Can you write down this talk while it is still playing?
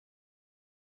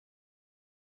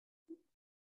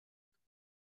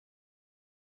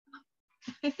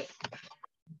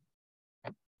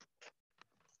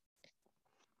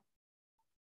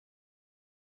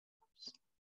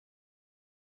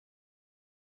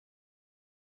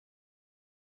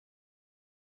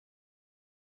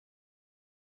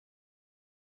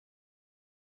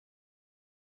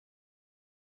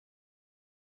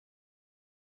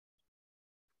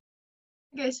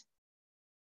Guys.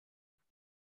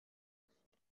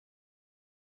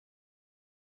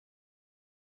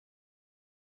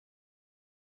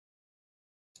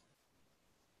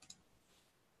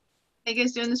 How you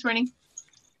guys doing this morning?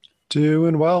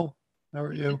 Doing well. How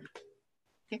are you?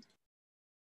 Okay.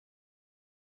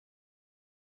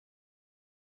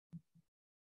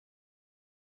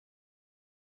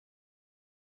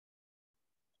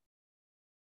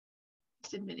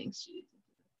 Submitting students.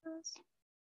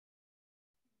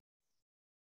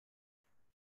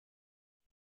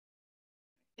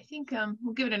 I think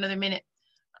we'll give it another minute.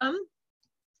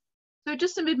 So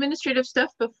just some administrative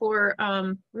stuff before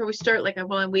where we start, like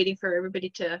while I'm waiting for everybody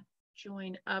to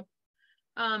join up.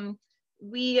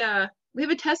 We have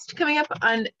a test coming up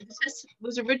on, the test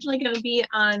was originally going to be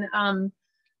on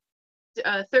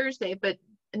Thursday, but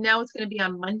now it's going to be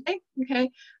on Monday. Okay.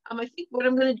 I think what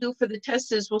I'm going to do for the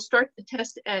test is we'll start the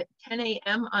test at 10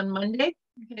 a.m. on Monday.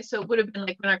 Okay. So it would have been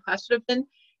like when our class would have been,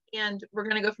 and we're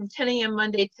going to go from 10 a.m.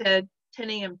 Monday to 10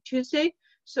 a.m. Tuesday.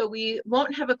 So we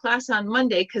won't have a class on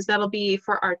Monday because that'll be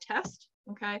for our test.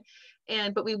 Okay.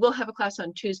 But we will have a class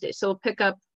on Tuesday. So we'll pick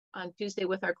up on Tuesday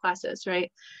with our classes, right?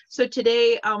 So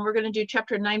today we're going to do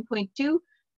chapter 9.2.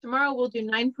 Tomorrow we'll do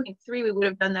 9.3. We would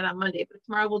have done that on Monday, but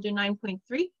tomorrow we'll do 9.3.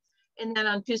 And then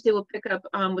on Tuesday we'll pick up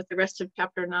with the rest of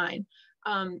chapter 9.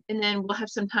 And then we'll have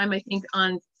some time, I think,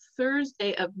 on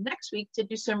Thursday of next week to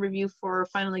do some review for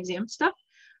final exam stuff.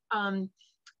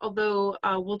 Although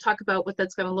we'll talk about what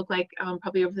that's going to look like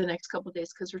probably over the next couple of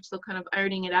days, because we're still kind of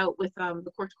ironing it out with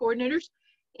the course coordinators.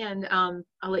 And I'll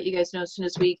let you guys know as soon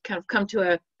as we kind of come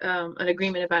to an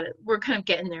agreement about it. We're kind of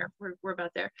getting there. We're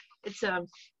about there. It's a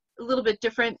little bit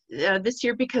different this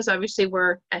year because obviously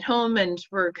we're at home and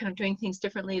we're kind of doing things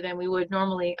differently than we would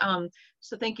normally.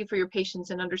 So thank you for your patience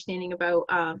and understanding about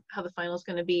how the final is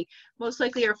going to be. Most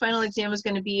likely our final exam is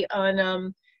going to be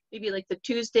on maybe like the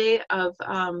Tuesday of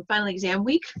final exam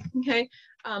week. Okay.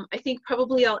 I think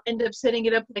probably I'll end up setting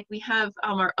it up like we have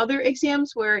our other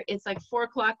exams where it's like 4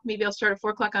 o'clock. Maybe I'll start at 4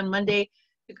 o'clock on Monday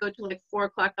to go to like 4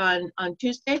 o'clock on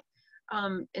Tuesday.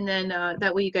 And then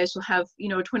that way you guys will have, you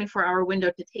know, a 24-hour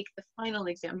window to take the final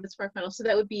exam. That's for our final. So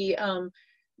that would be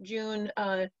June,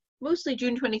 mostly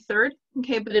June 23rd.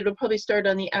 Okay, but it'll probably start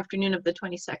on the afternoon of the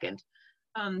 22nd.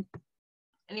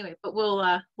 Anyway, but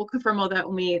we'll confirm all that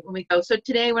when we go. So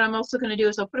today, what I'm also going to do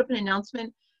is I'll put up an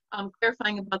announcement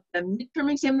clarifying about the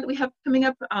midterm exam that we have coming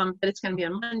up. That it's going to be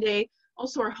on Monday.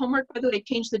 Also, our homework. By the way, I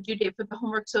changed the due date for the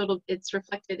homework, so it's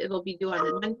reflected. It'll be due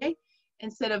on Monday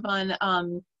instead of on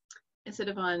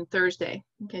Thursday.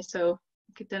 Okay, so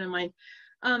keep that in mind.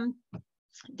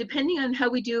 Depending on how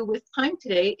we do with time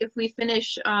today, if we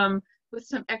finish with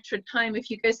some extra time, if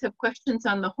you guys have questions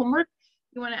on the homework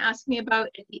you want to ask me about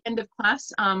at the end of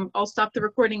class, I'll stop the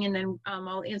recording and then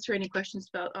I'll answer any questions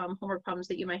about homework problems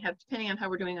that you might have, depending on how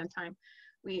we're doing on time.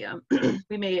 We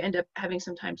may end up having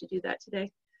some time to do that today.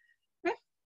 Okay.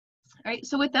 All right.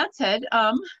 So with that said,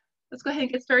 let's go ahead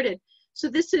and get started. So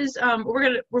this is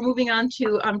we're moving on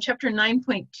to chapter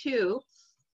 9.2.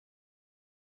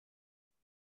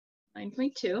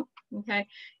 9.2. Okay.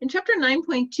 And chapter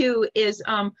 9.2 is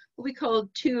what we call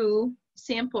two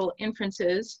sample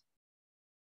inferences.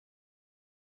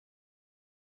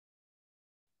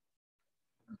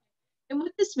 And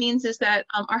what this means is that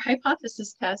our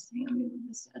hypothesis test, hang on, let me move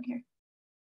this down here.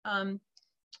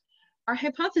 Our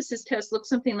hypothesis test looks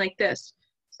something like this.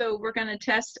 So we're going to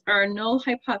test our null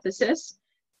hypothesis,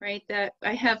 right? That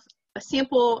I have a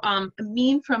sample, a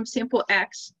mean from sample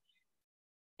X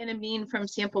and a mean from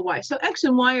sample Y. So X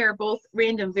and Y are both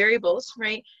random variables,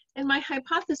 right? And my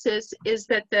hypothesis is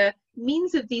that the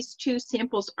means of these two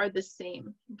samples are the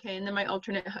same, okay? And then my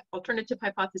alternative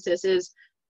hypothesis is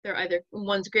they're either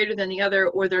one's greater than the other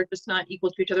or they're just not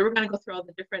equal to each other. We're going to go through all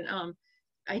the different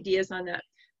ideas on that.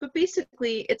 But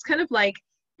basically, it's kind of like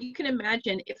you can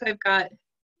imagine if I've got a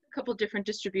couple different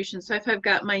distributions. So if I've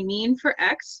got my mean for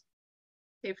X,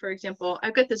 okay, for example,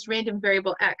 I've got this random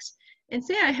variable X. And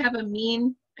say I have a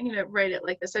mean, I'm going to write it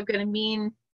like this. I've got a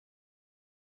mean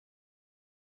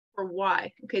for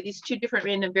Y. Okay, these two different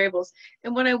random variables.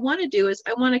 And what I want to do is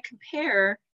I want to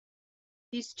compare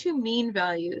these two mean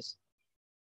values.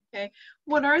 Okay,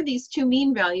 what are these two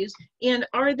mean values, and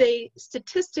are they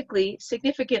statistically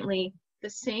significantly the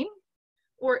same,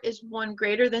 or is one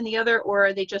greater than the other, or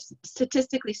are they just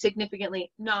statistically significantly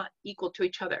not equal to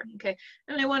each other, okay?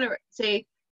 And I want to say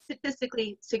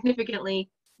statistically significantly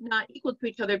not equal to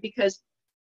each other because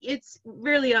it's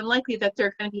really unlikely that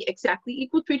they're going to be exactly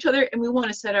equal to each other, and we want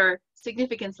to set our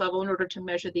significance level in order to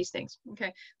measure these things,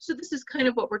 okay? So this is kind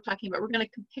of what we're talking about. We're going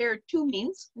to compare two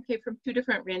means, okay, from two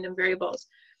different random variables.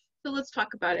 So let's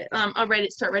talk about it. I'll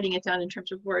start writing it down in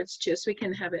terms of words too, so we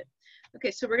can have it.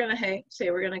 Okay, so we're going to say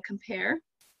we're going to comparing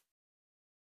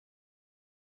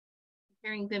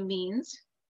the means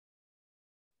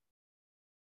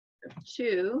of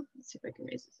two. Let's see if I can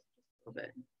raise this a little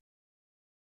bit.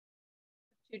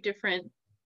 Two different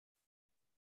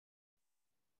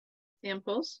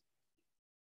samples.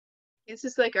 This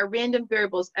is like our random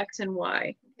variables x and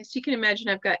y. Okay, so you can imagine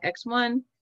I've got x1,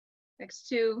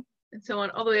 x2, and so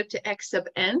on, all the way up to x sub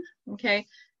n. Okay,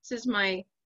 this is my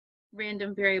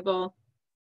random variable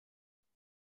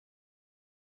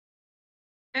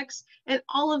x, and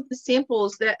all of the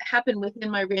samples that happen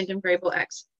within my random variable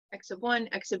x. X sub 1,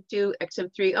 x sub 2, x sub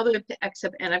 3, all the way up to x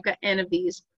sub n. I've got n of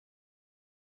these.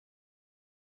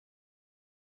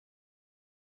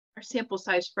 Our sample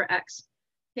size for x.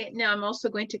 Okay, now I'm also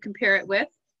going to compare it with,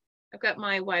 I've got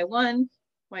my y1,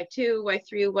 y2,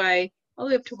 y3, y, all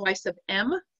the way up to y sub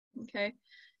m. Okay,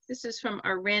 this is from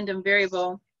our random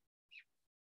variable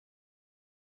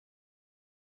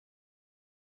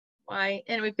y,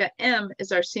 and we've got m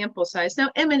as our sample size. Now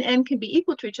m and n can be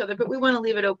equal to each other, but we want to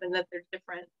leave it open that they're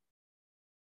different.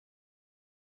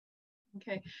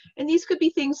 Okay, and these could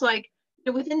be things like,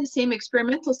 within the same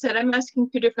experimental set, I'm asking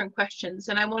two different questions,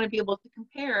 and I want to be able to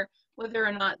compare whether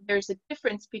or not there's a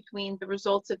difference between the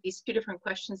results of these two different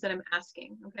questions that I'm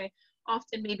asking. Okay,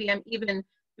 often maybe I'm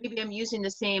using the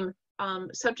same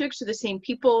subjects or the same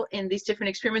people in these different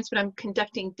experiments, but I'm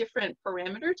conducting different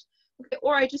parameters. Okay,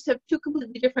 or I just have two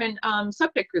completely different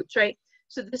subject groups, right?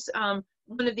 So this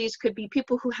one of these could be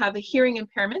people who have a hearing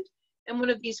impairment, and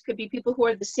one of these could be people who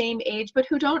are the same age but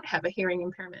who don't have a hearing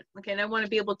impairment. Okay, and I want to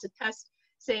be able to test,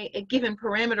 say, a given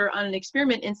parameter on an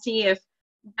experiment and see if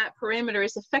that parameter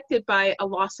is affected by a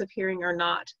loss of hearing or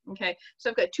not. Okay,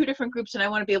 so I've got two different groups and I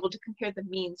want to be able to compare the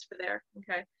means for there.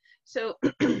 Okay, so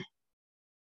there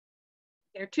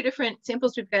are two different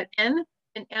samples. We've got n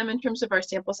and m in terms of our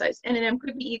sample size. N and m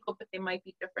could be equal, but they might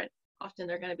be different. Often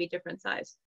they're going to be different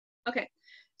size. Okay,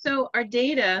 so our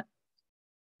data,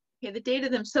 okay, the data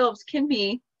themselves can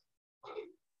be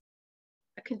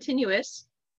a continuous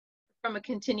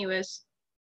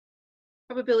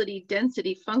probability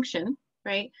density function,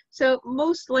 right? So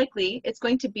most likely it's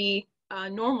going to be a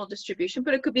normal distribution,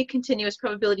 but it could be a continuous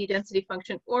probability density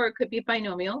function, or it could be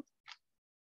binomial,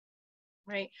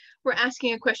 right? We're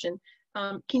asking a question.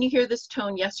 Can you hear this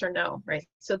tone, yes or no, right?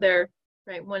 So they're,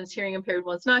 right, one's hearing impaired,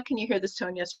 one's not. Can you hear this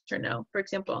tone, yes or no, for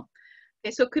example?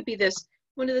 Okay, so it could be this.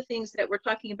 One of the things that we're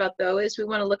talking about, though, is we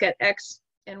want to look at x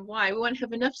and y. We want to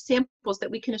have enough samples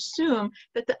that we can assume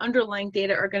that the underlying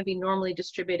data are going to be normally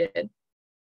distributed.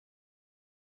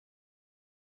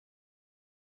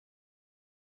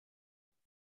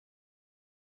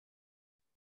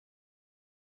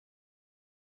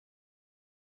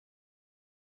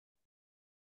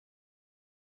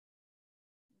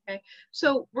 Okay,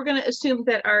 so we're going to assume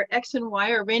that our x and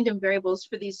y are random variables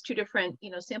for these two different,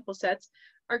 sample sets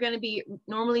are going to be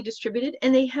normally distributed,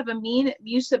 and they have a mean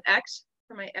mu sub x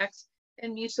for my x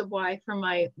and mu sub y for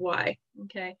my y.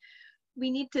 Okay,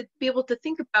 we need to be able to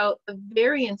think about the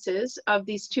variances of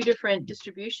these two different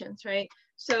distributions, right?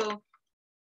 So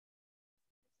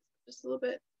just a little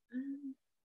bit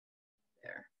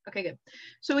there. Okay, good.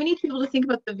 So we need to be able to think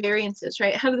about the variances,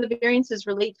 right? How do the variances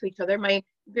relate to each other? My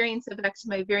variance of x,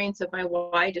 my variance of my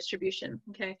y distribution.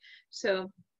 Okay,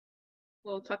 so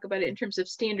we'll talk about it in terms of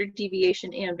standard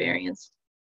deviation and variance.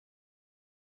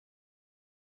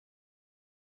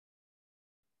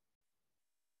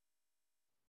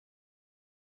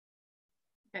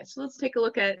 Okay, so let's take a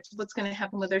look at what's going to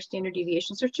happen with our standard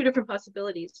deviations. There's two different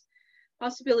possibilities.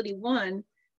 Possibility one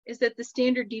is that the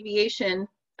standard deviation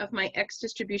of my x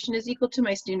distribution is equal to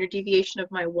my standard deviation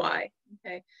of my y.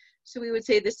 Okay, so we would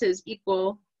say this is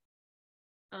equal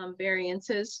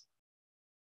variances.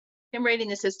 I'm writing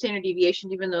this as standard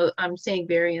deviation even though I'm saying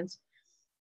variance.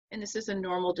 And this is a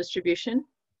normal distribution.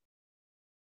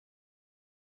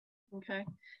 Okay,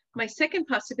 my second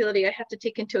possibility I have to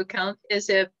take into account is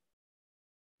if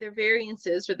their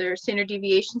variances or their standard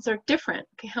deviations are different.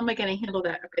 Okay, how am I going to handle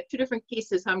that? I've got two different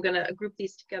cases how I'm going to group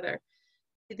these together.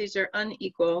 These are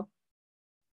unequal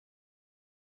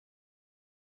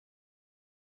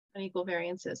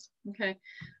variances. Okay,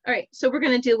 all right, so we're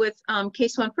going to deal with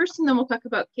case one first, and then we'll talk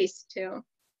about case two.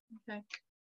 Okay,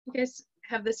 you guys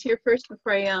have this here first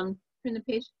before I turn the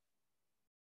page?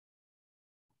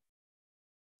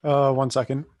 1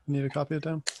 second. Need to copy it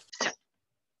down.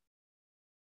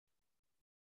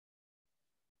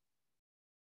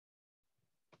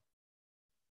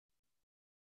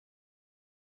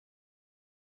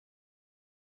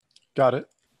 Got it.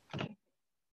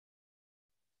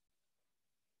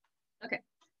 Okay.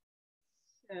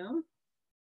 So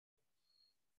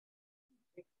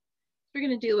we're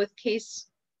going to deal with case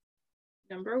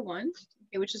number 1,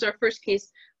 okay, which is our first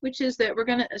case, which is that we're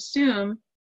going to assume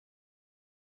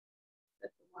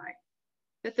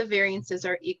that the variances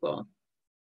are equal.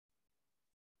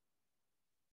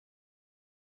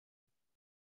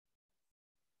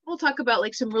 We'll talk about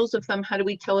like some rules of thumb. How do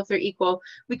we tell if they're equal?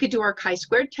 We could do our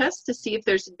chi-squared test to see if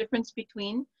there's a difference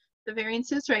between the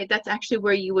variances, right? That's actually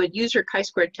where you would use your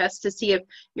chi-squared test to see if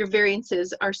your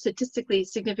variances are statistically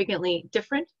significantly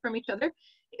different from each other.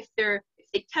 If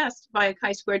they test by a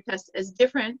chi-squared test as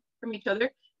different from each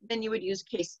other, then you would use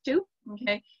case 2,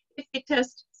 okay? If they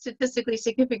test statistically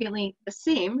significantly the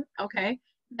same, okay,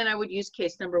 then I would use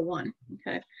case number 1,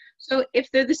 okay? So if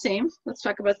they're the same, let's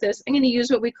talk about this. I'm going to use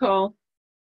what we call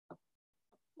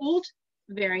pooled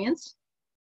variance.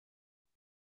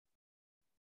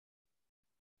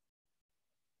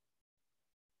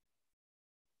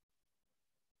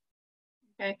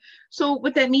 Okay, so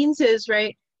what that means is,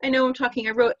 right, I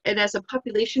wrote it as a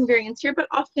population variance here, but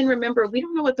often remember, we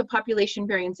don't know what the population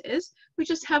variance is. We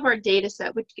just have our data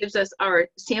set, which gives us our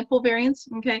sample variance,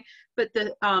 okay? But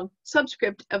the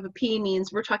subscript of a P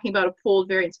means we're talking about a pooled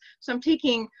variance. So I'm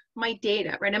taking my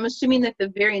data, right? I'm assuming that the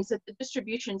variance, that the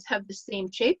distributions have the same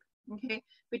shape, okay,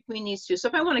 between these two. So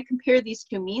if I want to compare these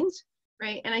two means,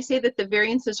 right, and I say that the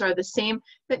variances are the same,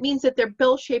 that means that their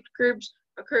bell-shaped curves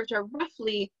are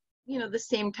roughly, you know, the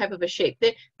same type of a shape.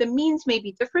 The means may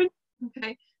be different,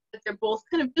 okay, but they're both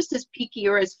kind of just as peaky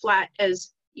or as flat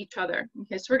as each other.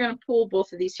 Okay, so we're going to pool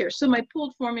both of these here. So my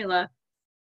pooled formula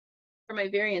for my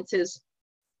variance is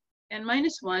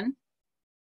n-1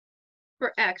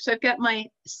 for x. So I've got my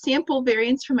sample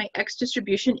variance for my x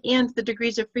distribution and the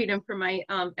degrees of freedom for my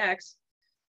x.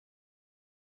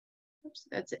 Oops,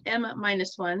 that's m-1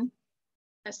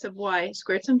 s sub y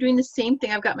squared. So I'm doing the same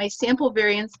thing. I've got my sample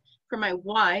variance for my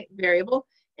y variable,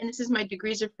 and this is my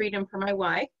degrees of freedom for my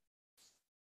y.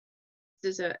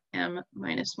 This is a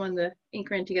m-1, the ink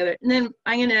ran together. And then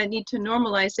I'm going to need to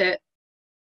normalize it,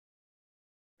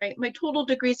 right? My total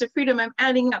degrees of freedom, I'm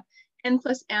adding up n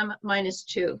plus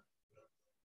m-2.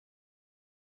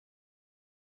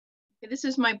 Okay, this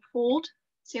is my pooled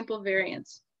sample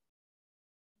variance.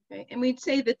 Okay, and we'd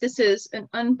say that this is an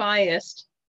unbiased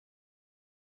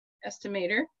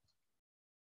estimator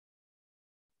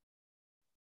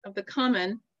of the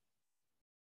common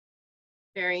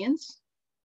variance,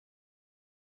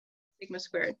 sigma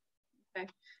squared. Okay,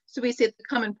 so we say the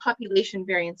common population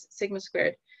variance, sigma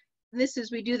squared. And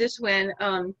we do this when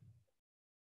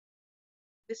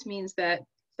this means that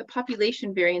the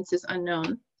population variance is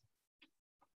unknown.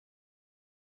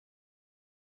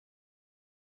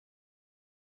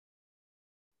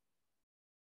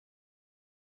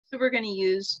 So we're going to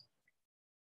use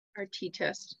our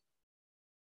t-test.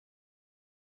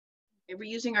 Okay, we're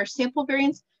using our sample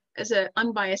variance as an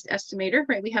unbiased estimator,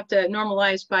 right? We have to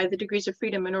normalize by the degrees of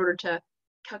freedom in order to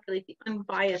calculate the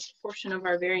unbiased portion of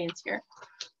our variance here.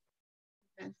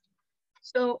 Okay.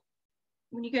 So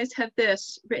when you guys have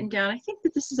this written down, I think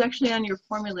that this is actually on your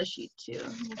formula sheet too.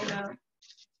 Maybe I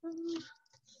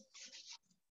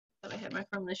thought I had my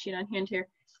formula sheet on hand here.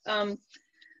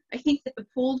 I think that the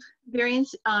pooled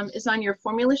variance is on your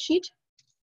formula sheet.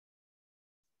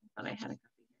 I thought I had a copy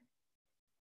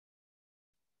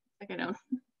here. I don't.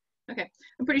 Okay,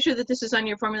 I'm pretty sure that this is on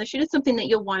your formula sheet. It's something that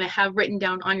you'll want to have written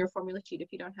down on your formula sheet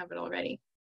if you don't have it already.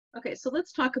 Okay, so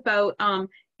let's talk about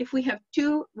if we have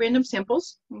 2 random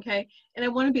samples, okay, and I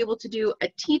want to be able to do a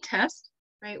t-test,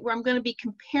 right, where I'm going to be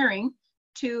comparing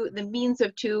to the means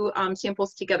of 2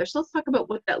 samples together. So let's talk about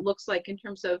what that looks like in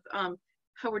terms of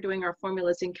how we're doing our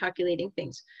formulas and calculating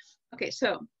things. Okay,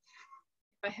 so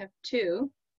if I have 2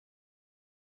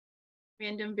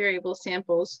 random variable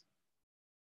samples,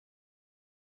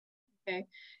 okay,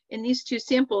 in these 2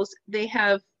 samples, they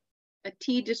have a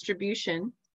t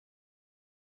distribution.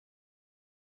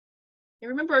 And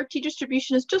remember, our t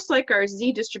distribution is just like our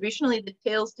z distribution, only the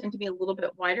tails tend to be a little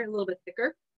bit wider, a little bit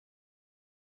thicker.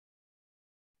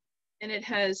 And it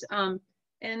has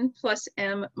n plus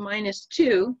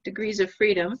m-2 degrees of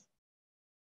freedom.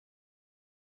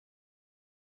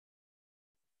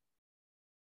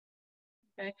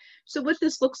 Okay, so what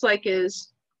this looks like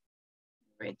is,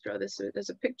 right, draw this as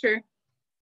a picture,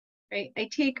 right? I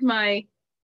take my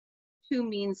two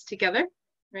means together,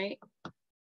 right?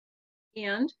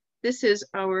 And this is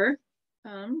our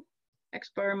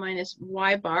x bar minus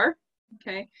y bar,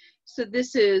 okay? So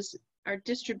this is our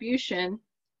distribution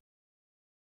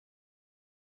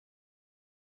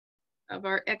of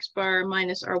our x bar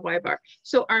minus our y bar.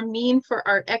 So our mean for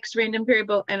our x random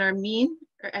variable and our mean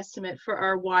or estimate for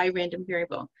our y random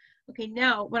variable. Okay,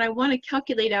 now when I want to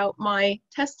calculate out my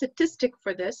test statistic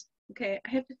for this, okay, I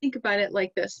have to think about it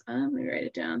like this. Let me write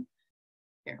it down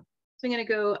here. So I'm going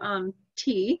to go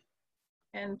t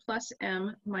n plus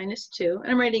m minus 2,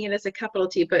 and I'm writing it as a capital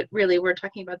T, but really we're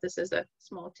talking about this as a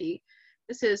small t.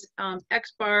 This is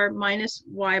x bar minus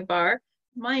y bar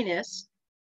minus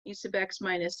u sub x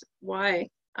minus y,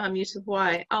 u sub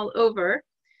y, all over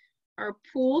our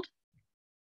pooled,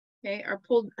 okay, our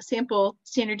pooled sample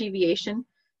standard deviation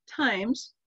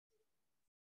times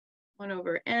 1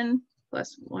 over n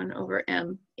plus 1 over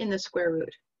m in the square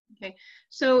root. Okay,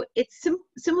 so it's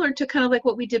similar to kind of like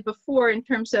what we did before in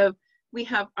terms of we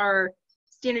have our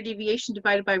standard deviation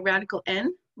divided by radical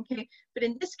n, okay, but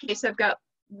in this case I've got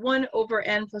 1 over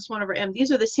n plus 1 over m.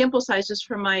 These are the sample sizes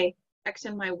for my x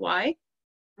and my y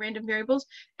random variables,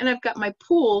 and I've got my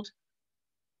pooled,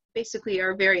 basically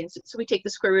our variance. So we take the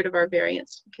square root of our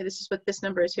variance. Okay, this is what this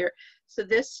number is here. So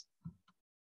this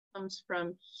comes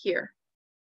from here.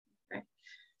 Okay,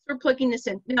 so we're plugging this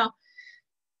in. Now,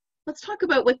 let's talk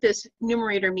about what this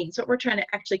numerator means, what we're trying to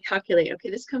actually calculate. Okay,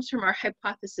 this comes from our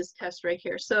hypothesis test right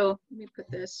here. So let me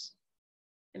put this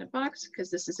in a box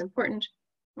because this is important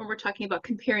when we're talking about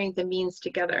comparing the means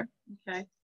together. Okay,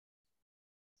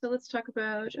 so let's talk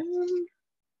about,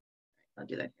 I'll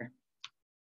do that here.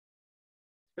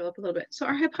 Scroll up a little bit. So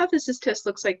our hypothesis test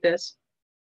looks like this.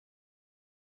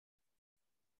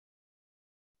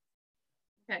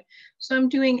 Okay, so I'm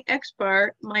doing x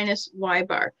bar minus y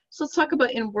bar. So let's talk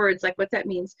about in words, like what that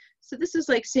means. So this is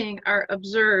like saying our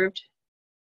observed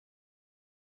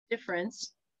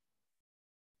difference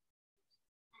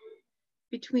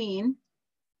between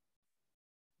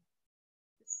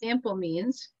the sample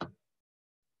means. That's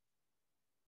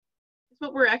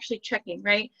what we're actually checking,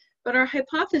 right? But our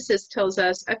hypothesis tells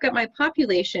us I've got my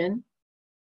population,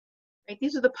 right?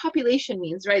 These are the population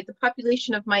means, right? The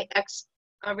population of my x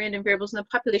random variables and the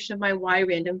population of my y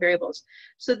random variables.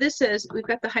 So this is, we've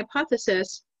got the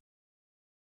hypothesis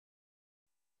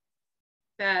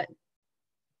that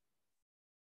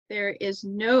there is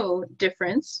no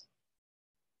difference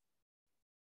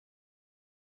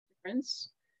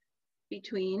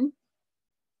between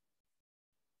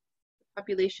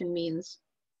population means.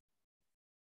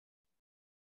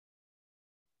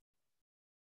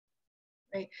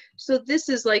 Right, so this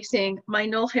is like saying my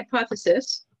null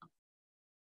hypothesis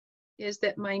is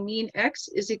that my mean x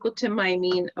is equal to my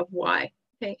mean of y.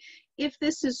 Okay, if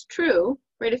this is true,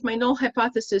 right, if my null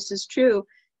hypothesis is true,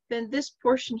 then this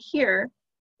portion here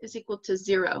is equal to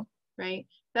 0, right?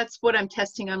 That's what I'm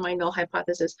testing on my null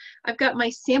hypothesis. I've got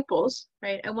my samples,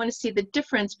 right? I want to see the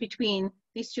difference between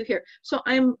these two here. So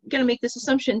I'm going to make this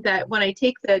assumption that when I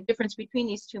take the difference between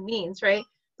these two means, right,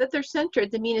 that they're centered,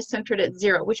 the mean is centered at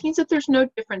 0, which means that there's no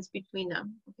difference between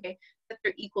them, okay, that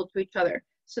they're equal to each other.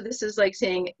 So this is like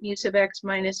saying mu sub x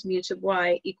minus mu sub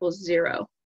y equals 0.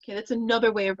 Okay, that's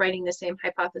another way of writing the same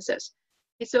hypothesis.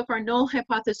 Okay, so if our null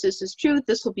hypothesis is true,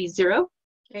 this will be 0.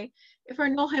 Okay, if our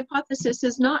null hypothesis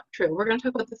is not true, we're going to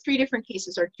talk about the 3 different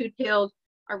cases, our two-tailed,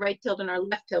 our right-tailed, and our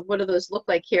left-tailed. What do those look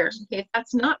like here? Okay, if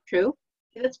that's not true,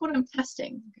 okay, that's what I'm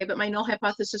testing. Okay, but my null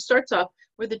hypothesis starts off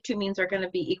where the two means are going to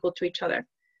be equal to each other.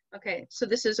 Okay, so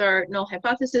this is our null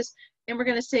hypothesis, and we're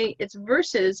going to say it's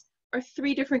versus our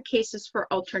 3 different cases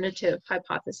for alternative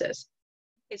hypothesis.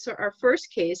 Okay, so our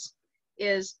first case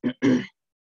is,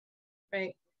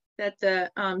 right, that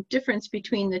the difference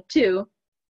between the two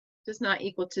does not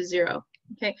equal to 0,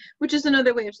 okay, which is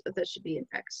another way of, that should be an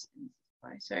x,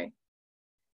 y, sorry.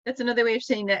 That's another way of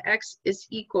saying that x is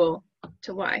equal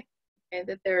to y, okay,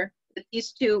 that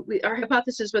these two, our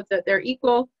hypothesis was that they're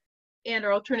equal, and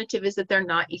our alternative is that they're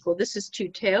not equal. This is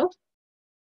two-tailed,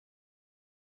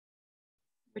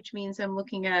 which means I'm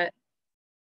looking at,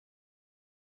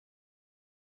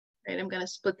 right, I'm going to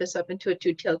split this up into a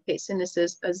two-tailed case, and this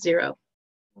is a 0,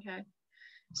 okay?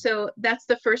 So that's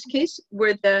the first case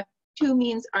where the two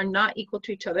means are not equal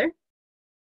to each other.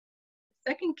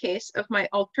 Second case of my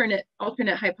alternate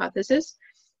hypothesis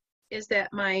is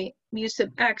that my mu sub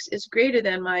x is greater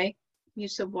than my mu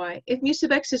sub y. If mu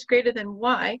sub x is greater than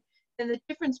y, then the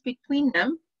difference between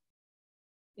them,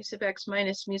 mu sub x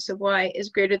minus mu sub y, is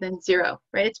greater than 0,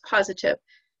 right? It's positive.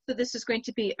 So this is going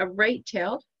to be a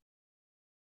right-tailed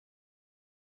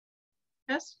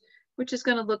test, which is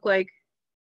going to look like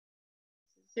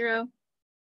 0,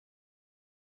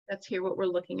 That's here what we're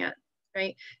looking at,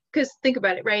 right? Because think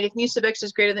about it, right? If mu sub x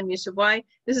is greater than mu sub y,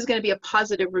 this is going to be a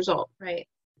positive result, right?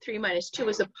 3 minus 2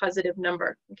 is a positive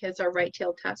number. Okay, it's our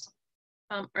right-tailed test.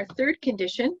 Our third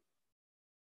condition,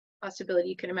 possibility,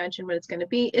 you can imagine what it's going to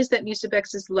be, is that mu sub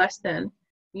x is less than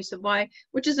mu sub y,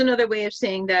 which is another way of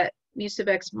saying that mu sub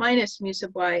x minus mu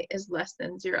sub y is less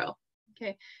than 0.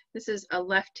 Okay, this is a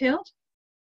left-tailed.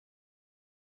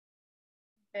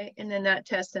 Okay, and then that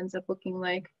test ends up looking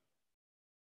like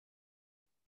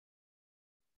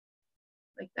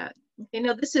that. Okay,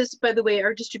 now this is, by the way,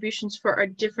 our distributions for our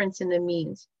difference in the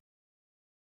means.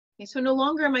 Okay, so no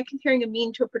longer am I comparing a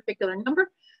mean to a particular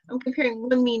number, I'm comparing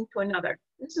one mean to another.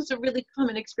 This is a really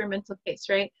common experimental case,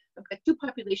 right? I've got 2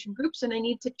 population groups and I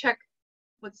need to check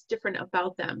what's different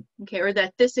about them, okay? Or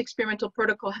that this experimental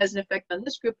protocol has an effect on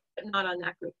this group, but not on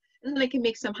that group. And then I can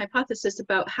make some hypothesis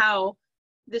about how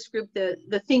this group,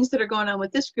 the things that are going on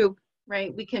with this group,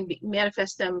 right? We can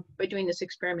manifest them by doing this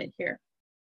experiment here.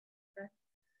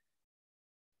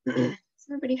 Does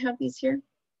everybody have these here?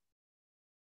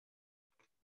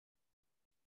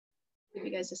 Give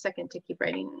you guys a second to keep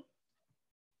writing.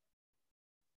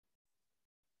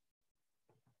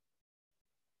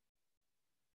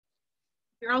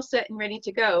 You're all set and ready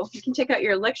to go. You can check out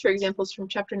your lecture examples from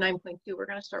chapter 9.2. We're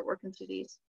going to start working through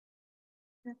these.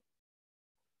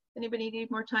 Anybody need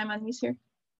more time on these here?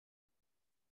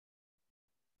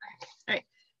 All right.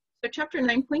 So chapter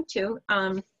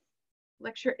 9.2,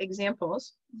 lecture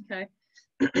examples. Okay.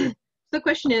 The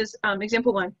question is,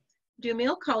 example 1. Do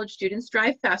male college students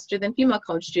drive faster than female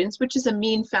college students, which is a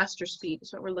mean faster speed,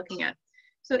 is what we're looking at.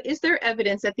 So is there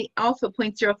evidence at the alpha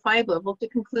 0.05 level to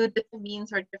conclude that the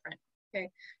means are different? Okay,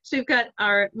 so you've got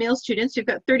our male students, you've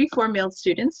got 34 male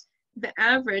students. The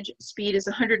average speed is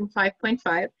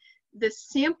 105.5. The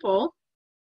sample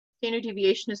standard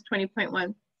deviation is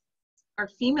 20.1. Our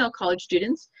female college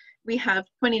students, we have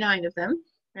 29 of them,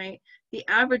 right? The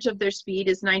average of their speed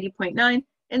is 90.9,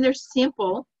 and their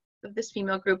sample of this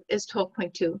female group is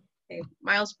 12.2, okay,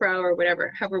 miles per hour or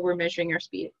whatever, however we're measuring our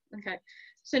speed. Okay,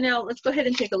 so now let's go ahead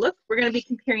and take a look. We're going to be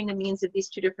comparing the means of these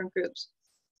 2 different groups.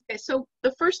 Okay, so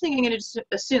the first thing I'm going to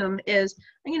assume is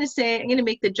I'm going to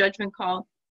make the judgment call.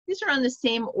 These are on the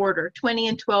same order, 20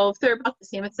 and 12. They're about the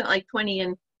same. It's not like 20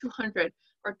 and 200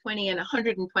 or 20 and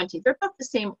 120. They're about the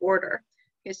same order.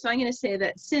 Okay, so I'm going to say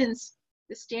that since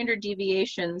the standard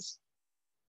deviations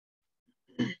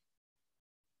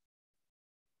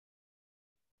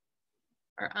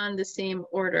are on the same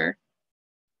order,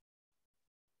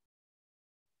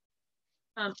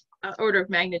 order of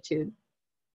magnitude,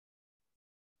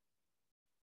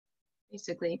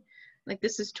 basically, like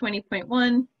this is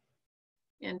 20.1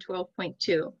 and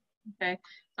 12.2, okay?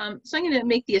 So I'm going to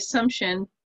make the assumption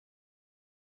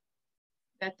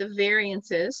that the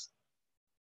variances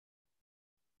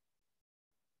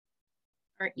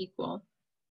are equal,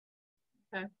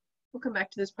 okay? We'll come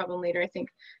back to this problem later, I think.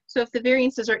 So if the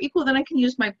variances are equal, then I can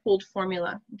use my pooled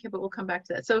formula, okay, but we'll come back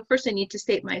to that. So first I need to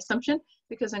state my assumption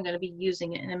because I'm going to be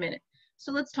using it in a minute.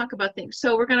 So let's talk about things.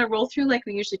 So we're going to roll through like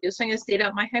we usually do. So I'm going to state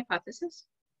out my hypothesis.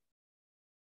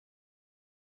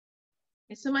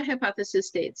 Okay, so my hypothesis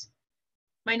states,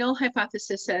 my null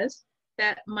hypothesis says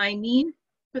that my mean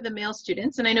for the male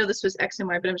students, and I know this was X and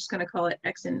Y, but I'm just going to call it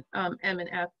X and M and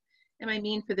F, and my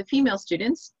mean for the female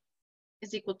students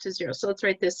is equal to 0. So let's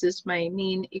write this as my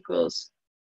mean equals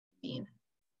mean.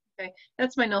 Okay,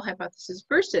 that's my null hypothesis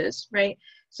versus, right?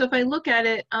 So if I look at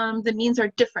it, the means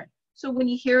are different. So when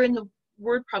you hear in the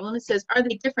word problem, it says, are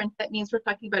they different? That means we're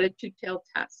talking about a 2-tailed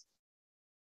test.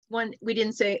 One, we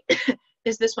didn't say,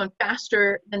 is this one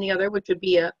faster than the other, which would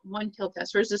be a 1-tailed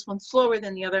test, or is this one slower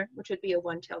than the other, which would be a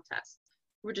 1-tailed test?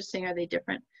 We're just saying, are they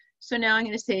different? So now I'm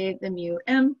going to say the mu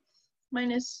m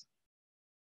minus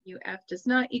mu f does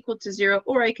not equal to 0,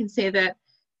 or I can say that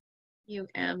mu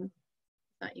m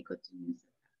is not equal to mu f.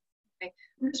 Okay,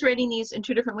 I'm just writing these in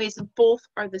 2 different ways, and both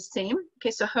are the same.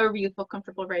 Okay, so however you feel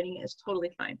comfortable writing it is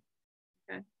totally fine.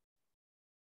 Okay,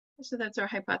 so that's our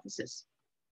hypothesis.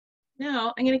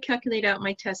 Now I'm going to calculate out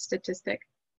my test statistic.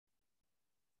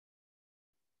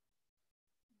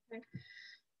 Okay,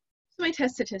 so my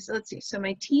test statistic, let's see. So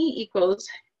my t equals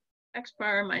x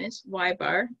bar minus y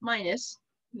bar minus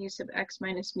mu sub x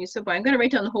minus mu sub y. I'm going to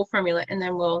write down the whole formula, and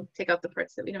then we'll take out the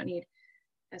parts that we don't need.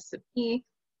 S sub p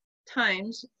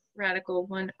times radical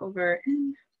 1 over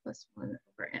n plus 1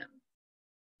 over m.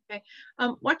 Okay.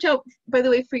 Watch out, by the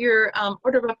way, for your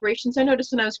order of operations. I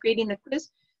noticed when I was grading the quiz,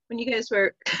 when you guys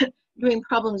were doing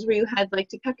problems where you had like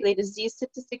to calculate a z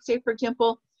statistic, say for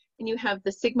example, and you have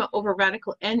the sigma over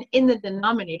radical n in the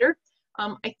denominator,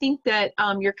 I think that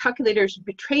your calculators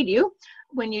betrayed you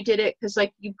when you did it, because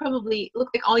like you probably look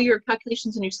like all your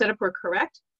calculations in your setup were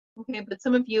correct. Okay, but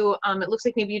some of you, it looks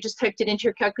like maybe you just typed it into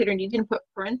your calculator and you didn't put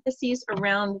parentheses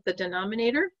around the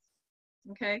denominator.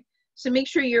 Okay, so make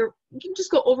sure you can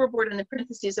just go overboard on the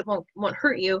parentheses. It won't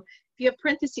hurt you. If you have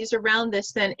parentheses around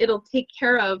this, then it'll take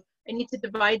care of, I need to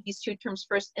divide these two terms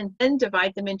first and then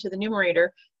divide them into the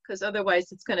numerator, because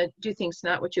otherwise it's going to do things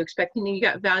not what you expect. And you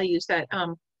got values that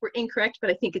were incorrect, but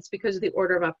I think it's because of the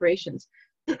order of operations.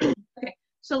 Okay,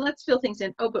 so let's fill things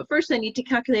in. Oh, but first I need to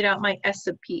calculate out my S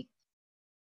sub P.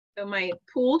 So my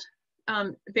pooled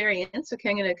variance, okay,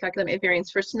 I'm going to calculate my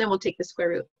variance first, and then we'll take the square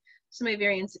root. So my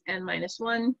variance n minus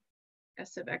 1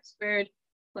 s of x squared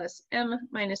plus m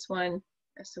minus 1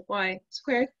 s of y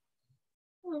squared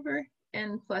over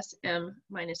n plus m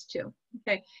minus 2.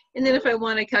 Okay, and then if I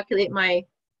want to calculate my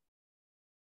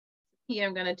p,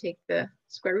 I'm going to take the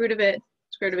square root of it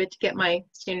to get my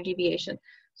standard deviation.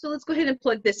 So let's go ahead and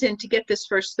plug this in to get this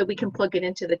first so we can plug it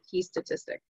into the t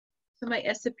statistic. So my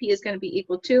S of P is going to be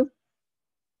equal to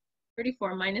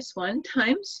 34 minus 1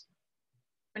 times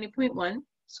 20.1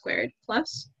 squared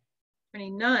plus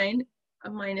 29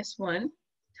 minus 1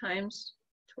 times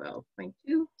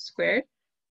 12.2 squared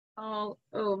all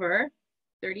over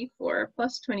 34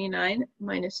 plus 29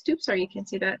 minus 2. Sorry, you can't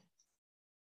see that.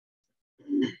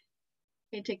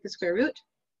 Okay, take the square root.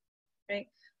 Okay,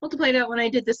 multiply it out. When I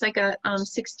did this, I got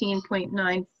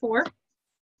 16.94.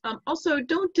 Also,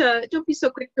 don't be so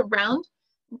quick to round.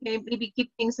 Okay, maybe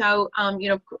keep things out, you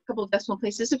know, a couple of decimal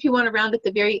places if you want to round at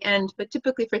the very end. But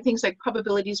typically for things like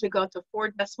probabilities, we go out to 4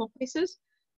 decimal places.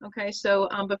 Okay, so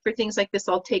but for things like this,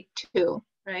 I'll take 2,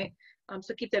 right?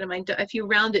 So keep that in mind. If you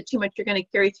round it too much, you're going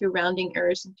to carry through rounding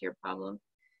errors into your problem.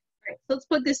 All right, so let's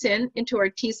plug this into our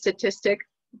t statistic.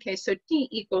 Okay, so t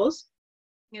equals,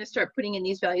 I'm going to start putting in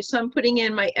these values. So I'm putting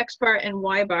in my x bar and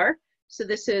y bar. So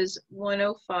this is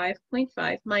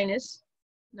 105.5 minus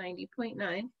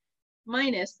 90.9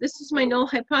 minus, this is my null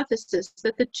hypothesis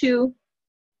that the two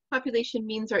population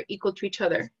means are equal to each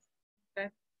other. Okay,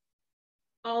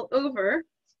 all over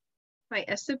my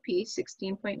S of P,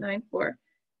 16.94,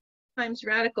 times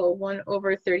radical 1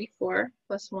 over 34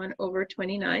 plus 1 over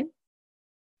 29.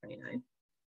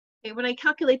 Okay, when I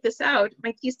calculate this out,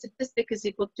 my t statistic is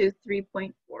equal to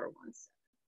 3.417.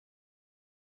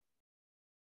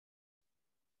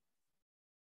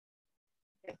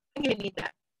 Okay, I'm going to need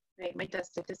that, right? My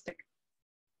test statistic.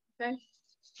 Okay.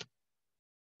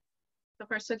 So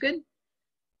far, so good.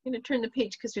 I'm going to turn the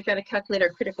page because we've got to calculate our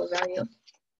critical value. You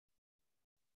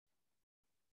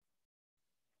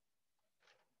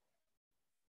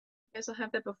guys will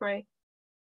have that before I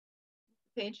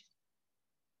page.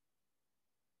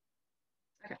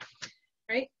 Okay.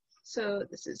 All right. So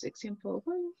this is example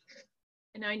 1.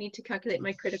 And now I need to calculate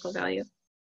my critical value.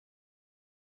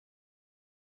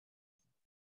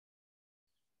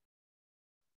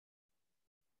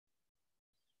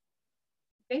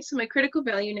 Okay, so my critical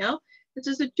value now, this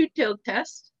is a two-tailed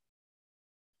test,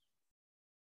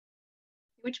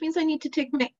 which means I need to take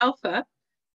my alpha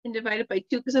and divide it by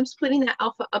 2 because I'm splitting that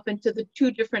alpha up into the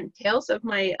 2 different tails of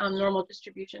my normal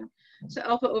distribution. So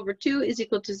alpha over 2 is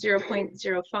equal to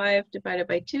 0.05 divided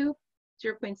by 2,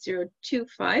 0.025.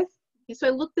 Okay, so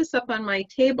I looked this up on my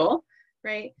table,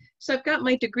 right? So I've got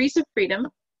my degrees of freedom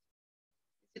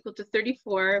equal to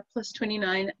 34 plus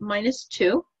 29 minus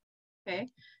 2, okay,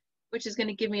 which is going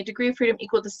to give me a degree of freedom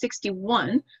equal to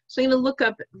 61. So I'm going to look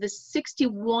up the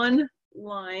 61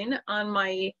 line on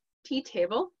my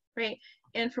t-table, right?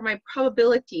 And for my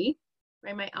probability,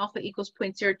 right, my alpha equals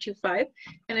 0.025,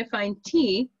 and I find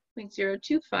t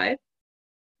 0.025,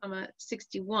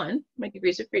 61, my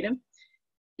degrees of freedom,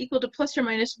 equal to plus or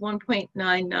minus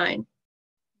 1.99.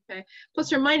 Okay,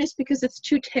 plus or minus because it's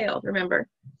two-tailed, remember.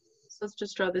 So let's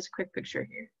just draw this quick picture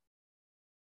here.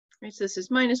 Right, so this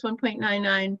is minus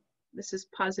 1.99. This is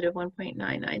positive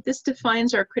 1.99. This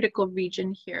defines our critical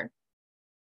region here.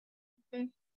 Okay.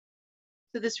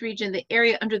 So this region, the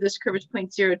area under this curve is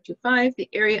 0.025. The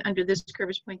area under this curve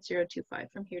is 0.025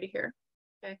 from here to here.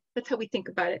 Okay, that's how we think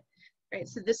about it. Right,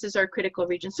 so this is our critical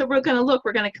region. So we're going to look,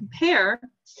 we're going to compare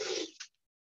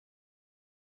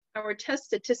our test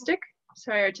statistic,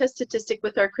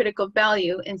 with our critical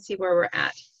value and see where we're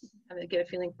at. I'm going to get a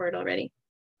feeling for it already.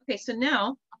 Okay, so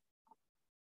now,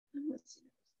 let's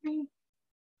see,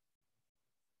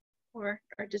 for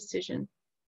our decision.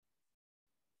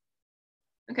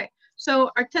 Okay,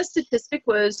 so our test statistic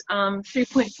was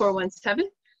 3.417.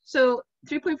 So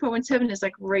 3.417 is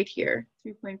like right here,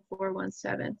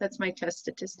 3.417. That's my test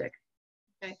statistic.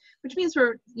 Okay, which means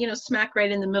we're, you know, smack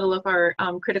right in the middle of our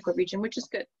critical region, which is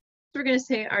good. So we're going to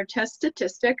say our test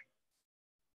statistic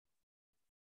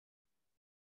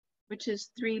which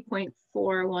is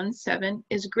 3.417,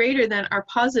 is greater than our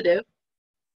positive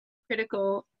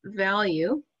critical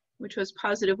value, which was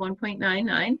positive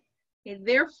 1.99. Okay,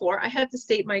 therefore, I have to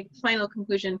state my final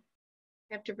conclusion.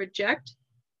 I have to reject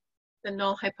the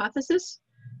null hypothesis,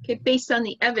 okay, based on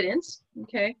the evidence,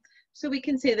 okay? So we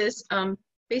can say this,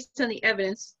 based on the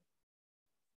evidence,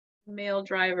 male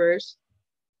drivers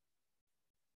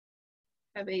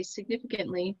have a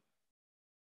significantly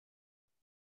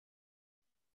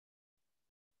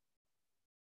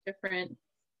different,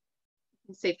 you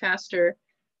can say faster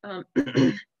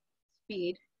driving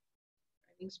speed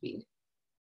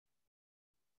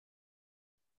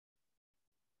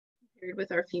compared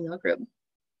with our female group.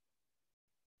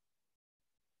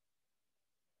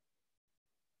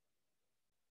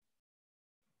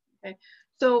 Okay,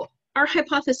 so our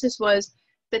hypothesis was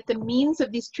that the means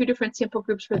of these two different sample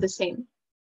groups were the same.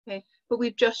 Okay, but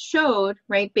we've just showed,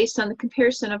 right, based on the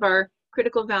comparison of our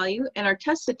critical value and our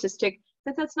test statistic,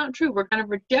 that that's not true. We're going to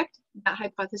reject that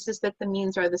hypothesis that the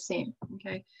means are the same.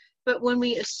 Okay, but when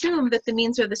we assume that the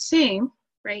means are the same,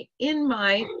 right, in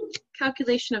my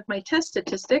calculation of my test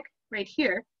statistic right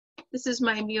here, this is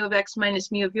my mu of x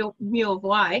minus mu of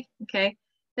y. Okay,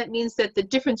 that means that the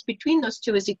difference between those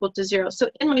two is equal to 0. So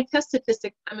in my test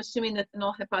statistic, I'm assuming that the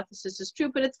null hypothesis is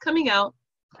true, but it's coming out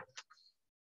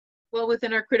well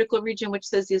within our critical region, which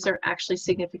says these are actually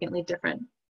significantly different.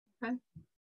 Okay.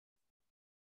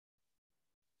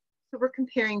 So we're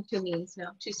comparing two means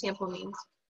now, two sample means.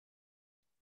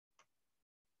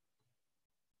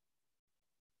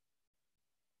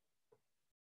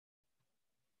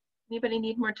 Anybody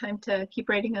need more time to keep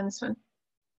writing on this one?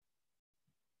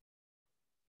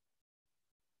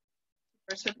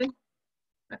 Or something?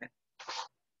 Okay.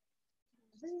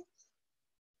 So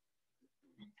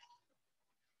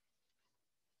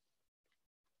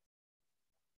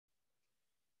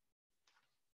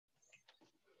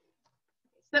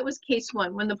that was case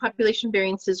 1, when the population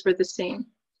variances were the same.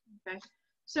 Okay.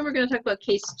 So we're going to talk about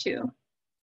case 2.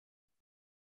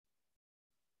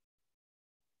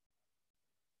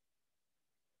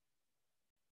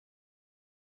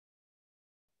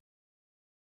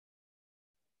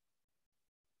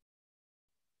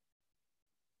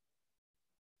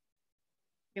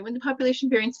 Okay, when the population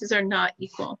variances are not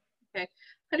equal. Okay,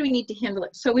 how do we need to handle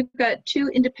it? So we've got two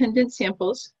independent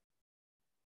samples,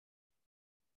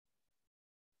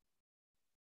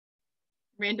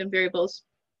 random variables,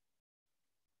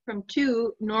 from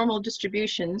two normal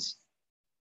distributions.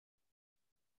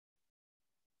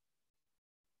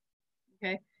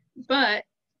 Okay, but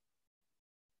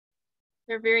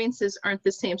their variances aren't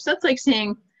the same. So that's like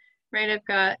saying, right, I've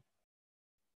got,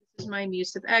 this is my mu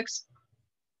sub x,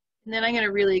 and then I'm going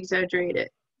to really exaggerate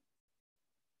it.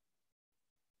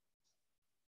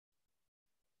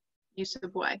 Mu sub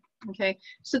y, okay?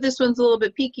 So this one's a little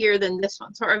bit peakier than this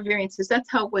one. So our variances, that's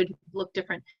how it would look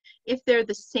different. If they're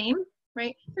the same,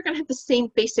 right, they're going to have the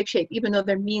same basic shape, even though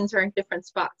their means are in different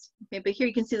spots. Okay, but here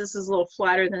you can see this is a little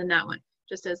flatter than that one,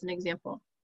 just as an example.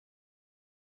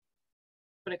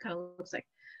 What it kind of looks like.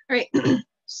 All right,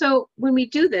 so when we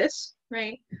do this,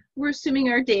 right, we're assuming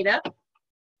our data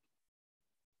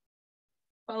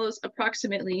follows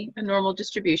approximately a normal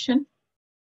distribution.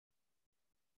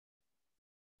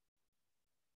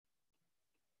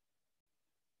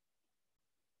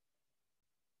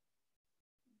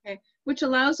 Okay, which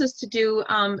allows us to do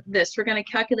this. We're going to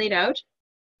calculate out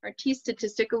our t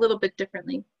statistic a little bit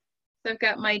differently. So I've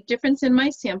got my difference in my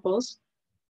samples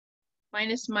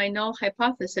minus my null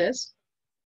hypothesis,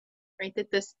 right,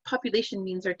 that this population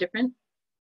means are different,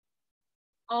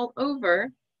 all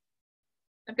over,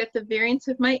 I've got the variance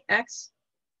of my x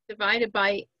divided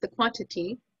by the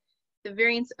quantity, the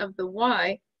variance of the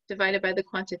y divided by the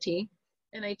quantity,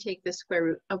 and I take the square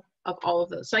root of all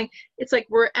of those. So it's like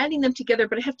we're adding them together,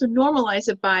 but I have to normalize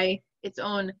it by its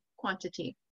own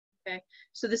quantity. Okay,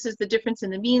 so this is the difference in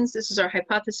the means. This is our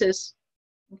hypothesis.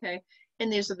 Okay,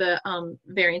 and these are the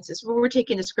variances. Well, we're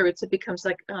taking the square roots, it becomes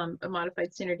like a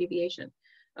modified standard deviation.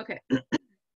 Okay.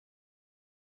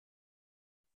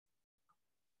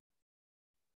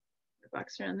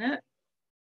 Box around that.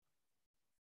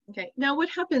 Okay, now what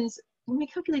happens when we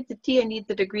calculate the t? I need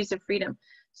the degrees of freedom.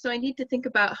 So I need to think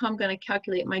about how I'm going to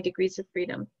calculate my degrees of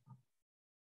freedom.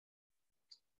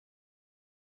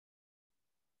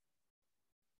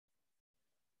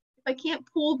 If I can't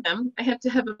pool them, I have to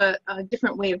have a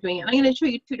different way of doing it. I'm going to show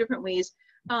you two different ways.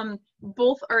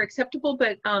 Both are acceptable,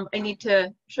 but I need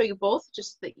to show you both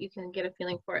just so that you can get a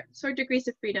feeling for it. So our degrees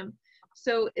of freedom.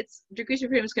 So it's degrees of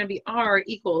freedom is going to be r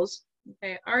equals,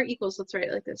 okay, r equals, let's write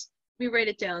it like this. Let me write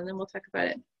it down and then we'll talk about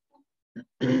it.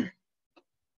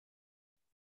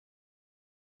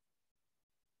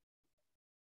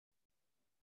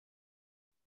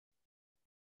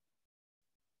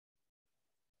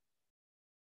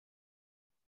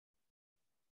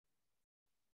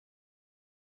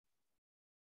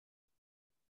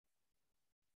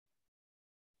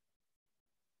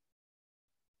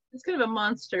 It's kind of a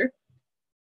monster.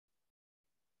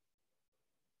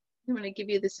 I'm going to give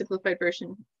you the simplified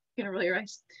version. You're going to roll your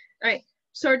eyes. All right,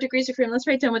 so our degrees of freedom, let's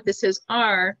write down what this is.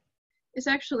 R is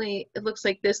actually, it looks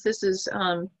like this. This is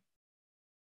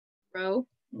rho,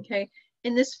 okay?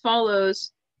 And this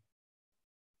follows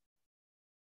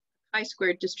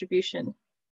chi-squared distribution.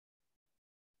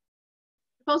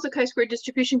 It follows the chi-squared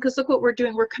distribution because look what we're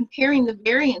doing. We're comparing the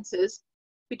variances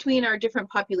between our different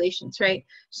populations, right?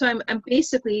 So I'm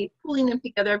basically pooling them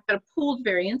together. I've got a pooled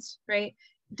variance, right?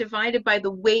 Divided by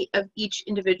the weight of each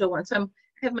individual one. So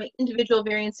I have my individual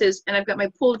variances and I've got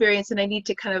my pooled variance and I need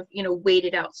to kind of, you know, weight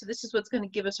it out. So this is what's going to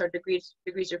give us our degrees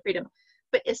of freedom.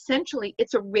 But essentially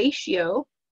it's a ratio,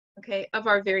 okay, of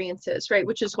our variances, right?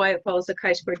 Which is why it follows the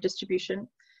chi-squared distribution.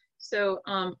 So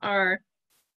R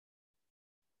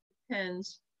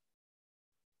depends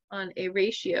on a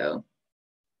ratio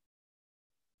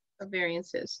of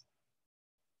variances.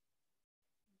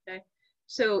 Okay,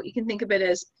 so you can think of it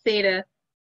as theta.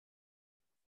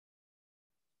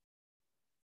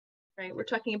 Right, we're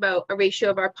talking about a ratio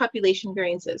of our population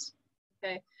variances.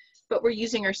 Okay, but we're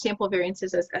using our sample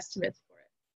variances as estimates for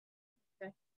it.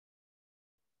 Okay,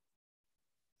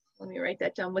 let me write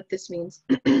that down. What this means.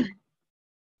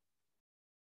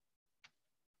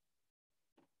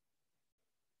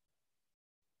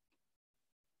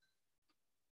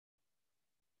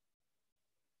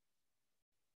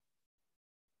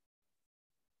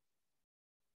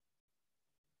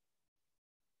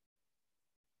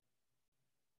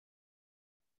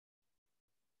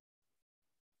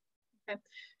 Okay.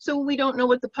 So when we don't know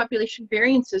what the population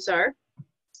variances are,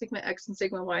 sigma x and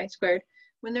sigma y squared,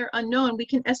 when they're unknown, we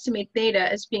can estimate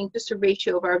theta as being just a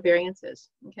ratio of our variances.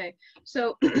 Okay,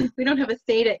 so we don't have a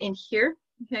theta in here,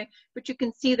 okay, but you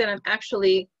can see that I'm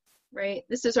actually, right,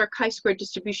 this is our chi-squared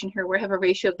distribution here where I have a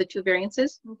ratio of the two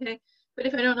variances, okay, but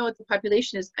if I don't know what the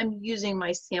population is, I'm using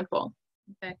my sample,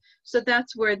 okay, so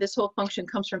that's where this whole function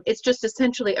comes from. It's just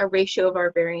essentially a ratio of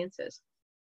our variances,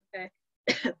 okay.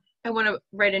 I want to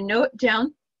write a note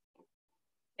down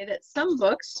that some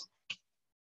books,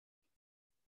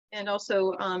 and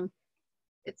also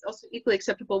it's also equally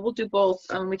acceptable. We'll do both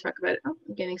when we talk about it. Oh,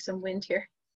 I'm getting some wind here,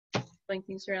 blowing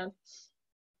things around.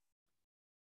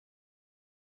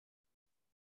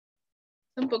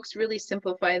 Some books really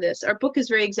simplify this. Our book is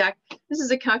very exact. This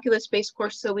is a calculus-based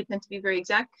course, so we tend to be very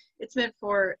exact. It's meant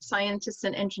for scientists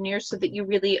and engineers so that you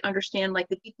really understand like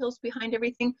the details behind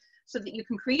everything so that you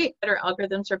can create better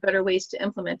algorithms or better ways to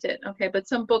implement it. Okay, but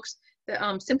some books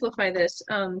that simplify this,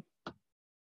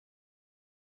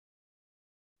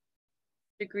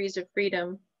 degrees of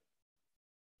freedom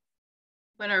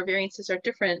when our variances are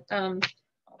different.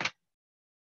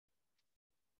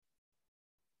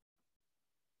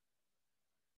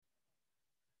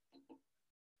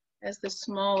 As the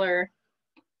smaller,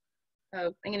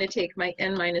 I'm going to take my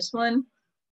n minus 1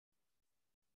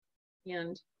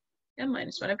 and m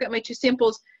minus 1. I've got my two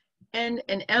samples, n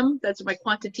and m. That's my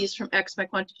quantities from x, my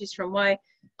quantities from y.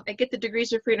 I get the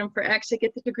degrees of freedom for x. I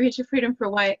get the degrees of freedom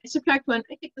for y. I subtract 1.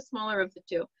 I take the smaller of the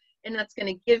two. And that's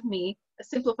going to give me a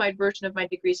simplified version of my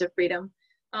degrees of freedom.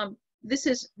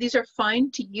 These are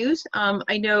fine to use.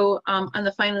 I know on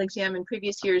the final exam in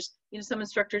previous years, you know, some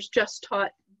instructors just taught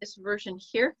this version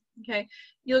here. Okay,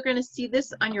 you're going to see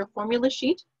this on your formula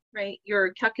sheet, right?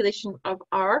 Your calculation of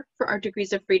R for our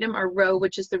degrees of freedom, our rho,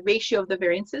 which is the ratio of the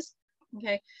variances.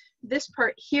 Okay, this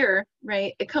part here,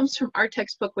 right? It comes from our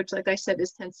textbook, which, like I said,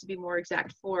 tends to be more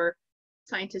exact for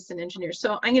scientists and engineers.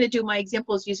 So I'm going to do my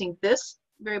examples using this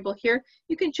variable here.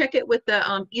 You can check it with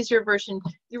the easier version.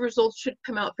 Your results should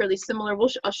come out fairly similar.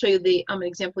 I'll show you the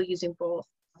example using both.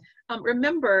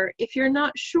 Remember, if you're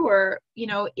not sure, you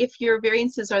know, if your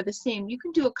variances are the same, you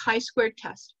can do a chi-squared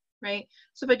test, right?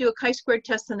 So if I do a chi-squared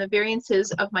test on the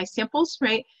variances of my samples,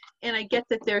 right, and I get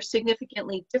that they're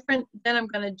significantly different, then I'm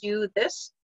going to do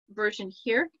this version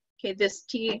here. Okay, this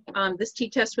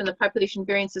t-test when the population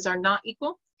variances are not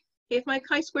equal. Okay, if my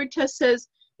chi-squared test says,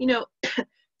 you know,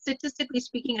 statistically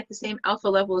speaking, at the same alpha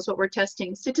level as what we're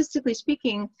testing, statistically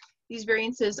speaking, these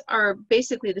variances are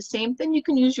basically the same, then you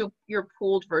can use your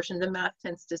pooled version. The math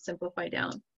tends to simplify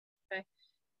down. Okay.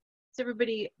 So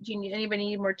everybody, anybody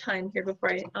need more time here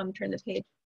before I turn the page?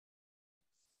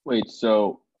 Wait,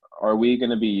 so are we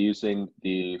going to be using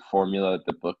the formula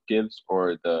the book gives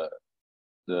or the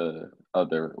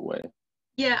other way?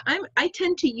 Yeah, I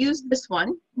tend to use this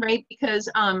one, right? Because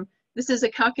this is a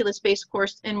calculus-based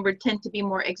course and we tend to be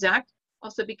more exact.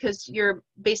 Also because you're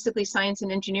basically science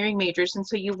and engineering majors, and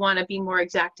so you want to be more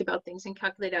exact about things and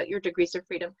calculate out your degrees of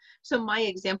freedom. So my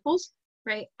examples,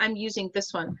 right, I'm using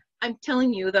this one. I'm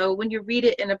telling you though, when you read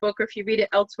it in a book or if you read it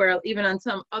elsewhere, even on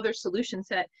some other solution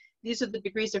set, these are the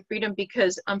degrees of freedom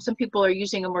because some people are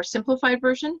using a more simplified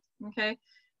version, okay?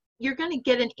 You're gonna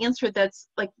get an answer that's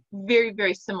like very,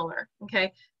 very similar,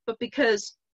 okay? But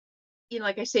because, you know,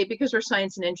 like I say, because we're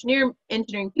science and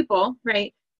engineering people,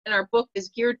 right? And our book is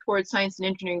geared towards science and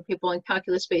engineering people and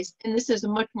calculus based, and this is a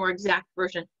much more exact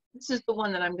version. This is the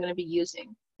one that I'm gonna be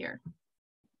using here.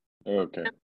 Okay.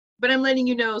 But I'm letting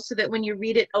you know so that when you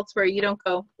read it elsewhere, you don't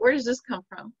go, where does this come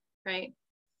from, right?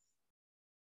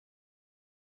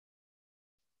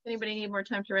 Anybody need more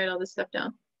time to write all this stuff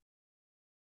down?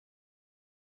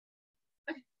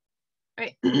 Okay. All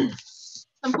right.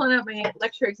 I'm pulling out my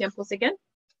lecture examples again.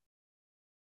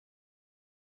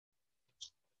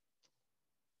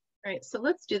 All right, so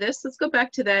let's do this. Let's go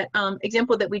back to that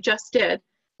example that we just did.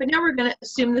 But now we're going to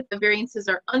assume that the variances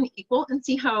are unequal and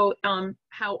see how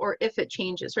or if it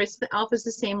changes, right? So the alpha is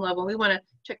the same level. We want to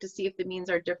check to see if the means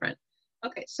are different.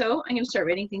 Okay, so I'm going to start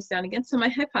writing things down again. So my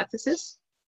hypothesis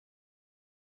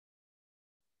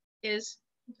is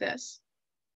this.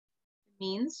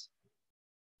 Means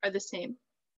are the same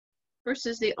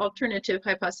versus the alternative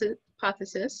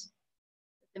hypothesis.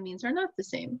 The means are not the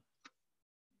same.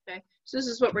 Okay, so this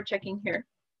is what we're checking here.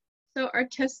 So our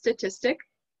test statistic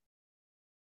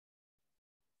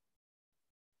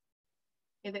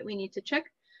that we need to check.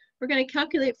 We're going to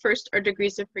calculate first our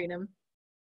degrees of freedom.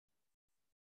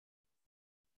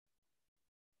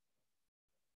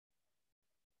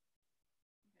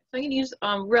 So I'm going to use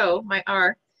rho, my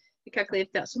r, to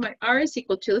calculate that. So my r is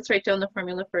equal to, let's write down the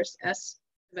formula first, s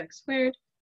of x squared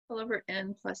all over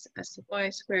n plus s of y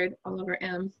squared all over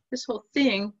m. This whole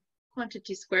thing,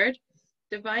 quantity squared,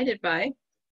 divided by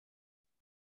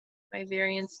my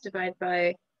variance divided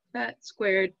by that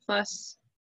squared plus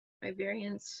my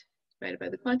variance divided by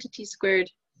the quantity squared,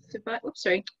 oops,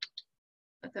 sorry,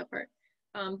 not that part.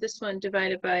 This one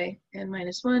divided by n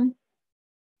minus 1,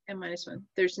 n minus 1.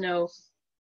 There's no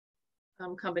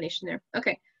combination there.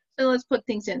 Okay, so let's put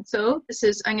things in. So this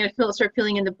is, I'm going to start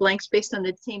filling in the blanks based on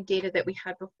the same data that we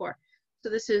had before. So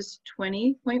this is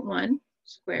 20.1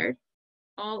 squared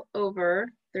all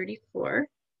over 34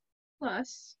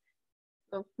 plus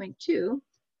 12.2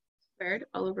 squared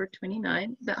all over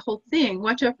 29. That whole thing,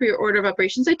 watch out for your order of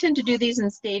operations. I tend to do these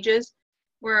in stages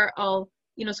where I'll,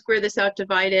 you know, square this out,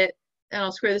 divide it, and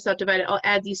I'll square this out, divide it, I'll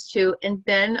add these two, and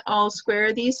then I'll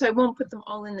square these. So I won't put them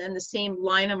all in the same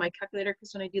line on my calculator,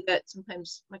 because when I do that,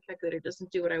 sometimes my calculator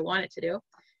doesn't do what I want it to do. All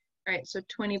right, so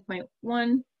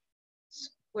 20.1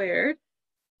 squared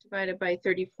divided by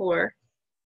 34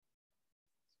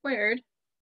 squared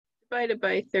divided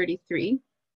by 33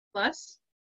 plus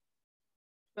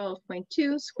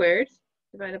 12.2 squared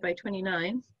divided by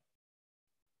 29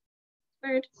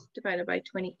 squared divided by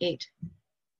 28.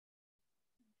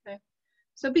 Okay,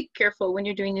 so be careful when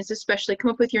you're doing this, especially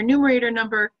come up with your numerator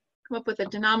number, come up with a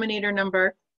denominator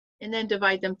number, and then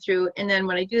divide them through. And then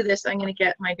when I do this, I'm going to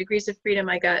get my degrees of freedom.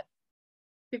 I got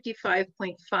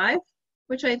 55.5,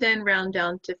 which I then round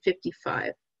down to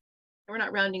 55. We're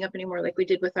not rounding up anymore like we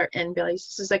did with our n values.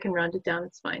 This is, I can round it down,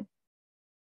 it's fine.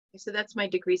 Okay, so that's my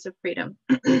degrees of freedom.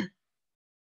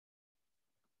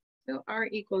 So r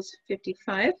equals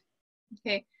 55.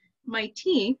 Okay, my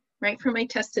t, right, for my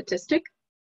test statistic,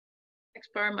 x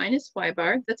bar minus y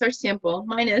bar, that's our sample,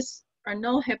 minus our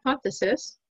null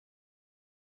hypothesis,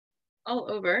 all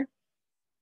over,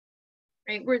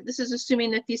 right, this is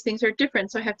assuming that these things are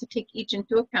different, so I have to take each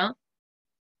into account.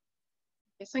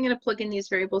 Okay, so I'm going to plug in these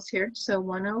variables here. So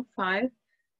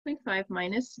 105.5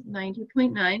 minus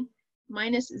 90.9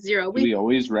 minus 0. Do we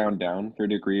always round down for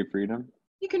degree of freedom?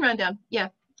 You can round down, yeah.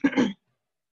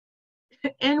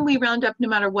 And we round up no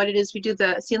matter what it is. We do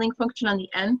the ceiling function on the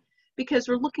n because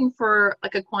we're looking for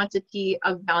like a quantity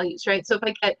of values, right? So if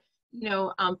I get, you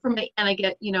know, from my n I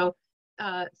get, you know,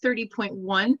 30.1,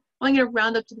 well, I'm going to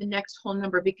round up to the next whole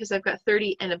number because I've got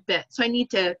 30 and a bit. So I need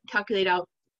to calculate out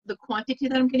the quantity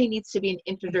that I'm getting needs to be an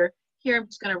integer. Here I'm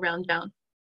just going to round down.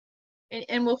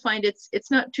 And we'll find it's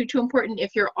not too important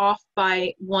if you're off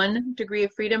by 1 degree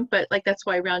of freedom, but like that's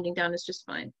why rounding down is just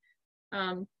fine.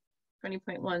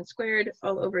 20.1 squared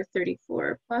all over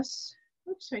 34 plus,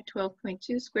 oops, sorry,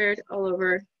 12.2 squared all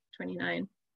over 29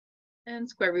 and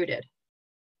square rooted.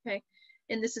 Okay,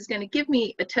 and this is going to give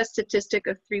me a test statistic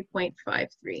of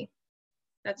 3.53.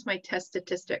 That's my test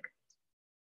statistic.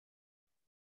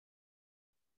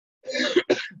 Okay.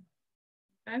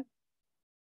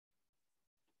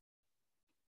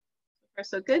 So far,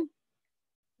 so good.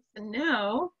 So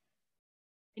now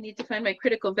I need to find my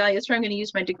critical value. That's where I'm going to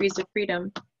use my degrees of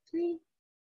freedom. 3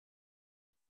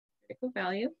 critical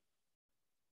value.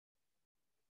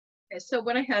 Okay, so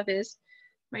what I have is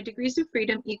my degrees of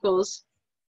freedom equals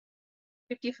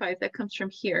 55. That comes from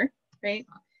here, right?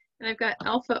 And I've got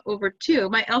alpha over 2.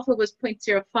 My alpha was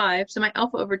 0.05, so my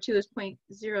alpha over 2 is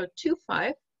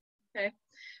 0.025. Okay,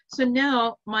 so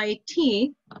now my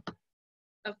t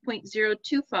of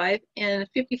 0.025 and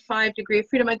 55 degree of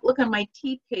freedom, I look on my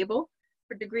t table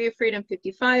for degree of freedom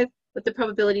 55 with the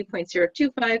probability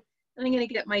 0.025, and I'm going to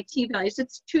get my t values.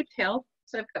 It's two-tailed,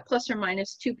 so I've got plus or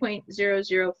minus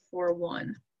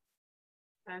 2.0041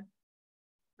 okay,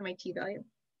 for my t value.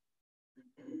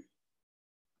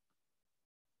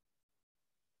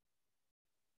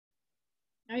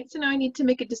 All right, so now I need to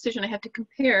make a decision. I have to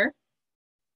compare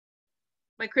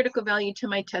my critical value to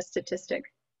my test statistic.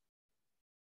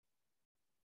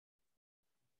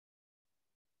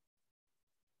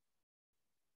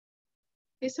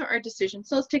 Okay, so our decision.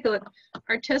 So let's take a look.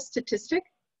 Our test statistic,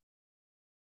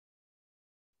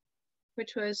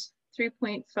 which was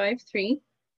 3.53,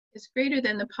 is greater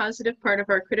than the positive part of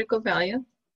our critical value,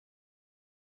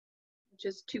 which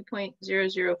is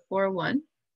 2.0041.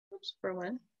 Oops,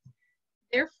 41.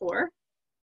 Therefore,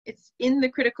 it's in the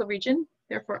critical region.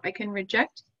 Therefore, I can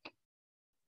reject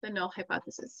the null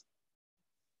hypothesis.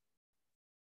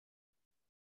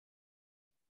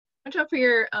 Watch out for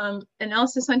your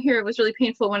analysis on here. It was really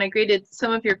painful when I graded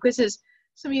some of your quizzes.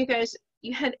 Some of you guys,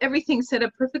 you had everything set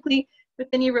up perfectly, but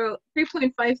then you wrote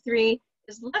 3.53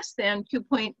 is less than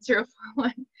 2.041.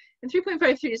 And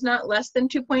 3.53 is not less than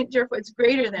 2.04, it's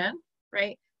greater than,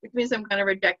 right? Which means I'm gonna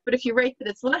reject. But if you write that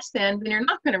it's less than, then you're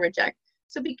not gonna reject.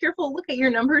 So be careful, look at your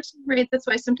numbers, right? That's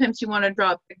why sometimes you wanna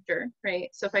draw a picture, right?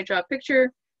 So if I draw a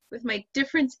picture with my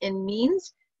difference in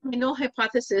means, my null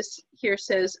hypothesis here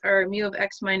says our mu of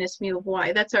x minus mu of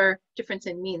y. That's our difference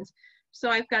in means. So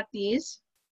I've got these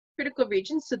critical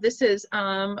regions. So this is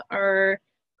our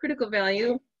critical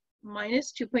value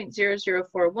minus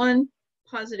 2.0041,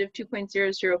 positive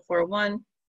 2.0041.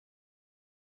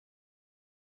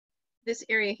 This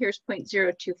area here is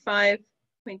 0.025,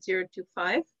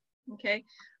 0.025, okay?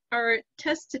 Our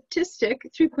test statistic,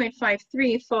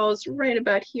 3.53, falls right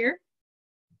about here.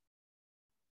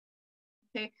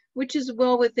 Okay, which is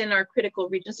well within our critical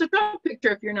region. So draw a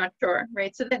picture if you're not sure,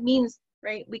 right? So that means,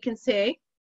 right, we can say,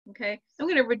 okay, I'm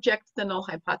going to reject the null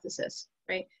hypothesis,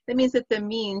 right? That means that the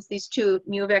means, these two,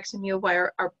 mu of x and mu of y,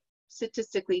 are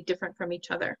statistically different from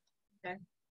each other, okay?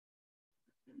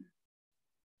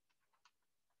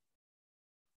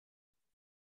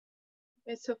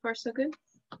 Okay, so far so good?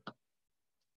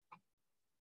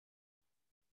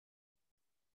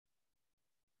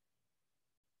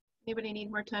 Anybody need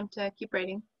more time to keep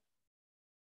writing?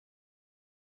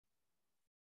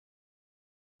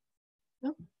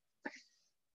 No? Okay.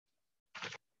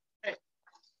 All right.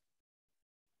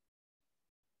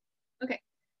 Okay,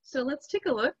 so let's take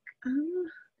a look.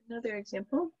 Another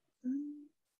example.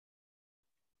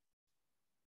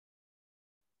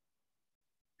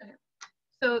 Okay.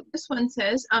 So this one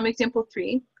says, example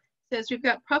 3, says we've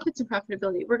got profits and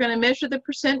profitability. We're going to measure the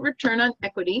percent return on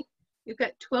equity. We've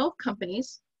got 12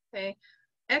 companies. Okay,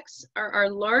 X are our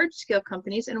large scale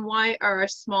companies and Y are our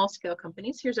small scale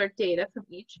companies. Here's our data from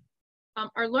each.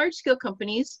 Our large scale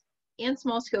companies and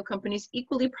small scale companies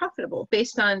equally profitable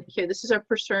based on here. This is our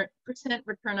percent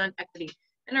return on equity,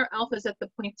 and our alpha is at the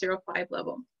 0.05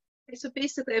 level. Okay, so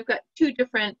basically, I've got two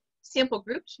different sample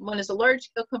groups. One is a large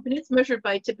scale company. It's measured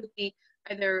by typically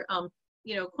either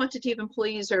quantity of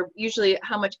employees or usually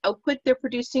how much output they're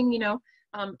producing.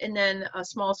 And then a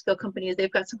small scale company, they've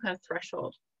got some kind of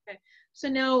threshold. Okay, so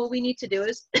now what we need to do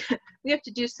is we have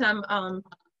to do some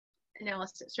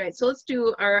analysis, right? So let's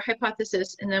do our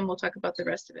hypothesis and then we'll talk about the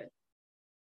rest of it.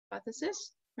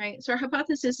 Hypothesis, right? So our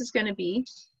hypothesis is going to be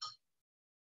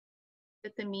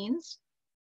that the means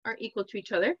are equal to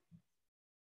each other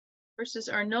versus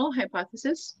our null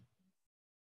hypothesis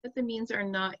that the means are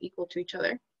not equal to each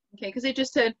other. Okay, because they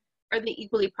just said, are they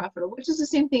equally profitable? Which is the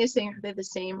same thing as saying, are they the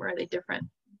same or are they different?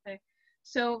 Okay,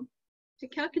 so to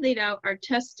calculate out our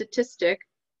test statistic,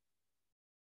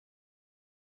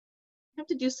 I have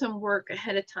to do some work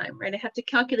ahead of time, right? I have to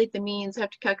calculate the means, I have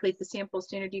to calculate the sample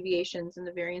standard deviations and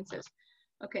the variances.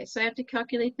 Okay, so I have to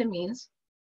calculate the means.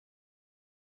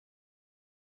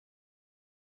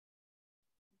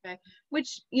 Okay,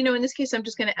 which, in this case, I'm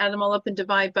just going to add them all up and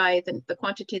divide by the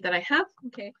quantity that I have.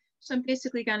 Okay, so I'm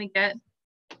basically going to get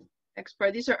X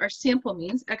bar. These are our sample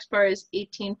means. X bar is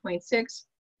 18.6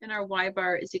 and our Y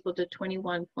bar is equal to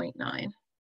 21.9.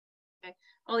 Okay,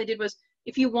 all I did was,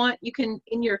 if you want, you can,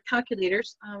 in your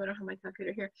calculators, I don't have my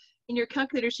calculator here. In your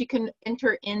calculators, you can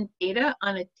enter in data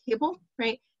on a table,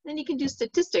 right? Then you can do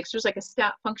statistics. There's like a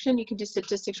stat function. You can do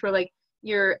statistics where like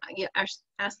you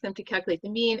ask them to calculate the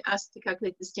mean, ask to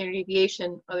calculate the standard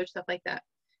deviation, other stuff like that.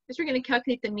 Because we're going to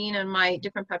calculate the mean on my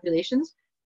different populations.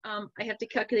 I have to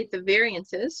calculate the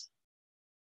variances.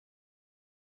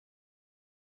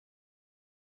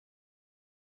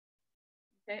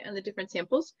 Okay, on the different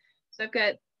samples. So I've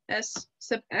got S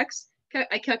sub X.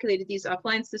 I calculated these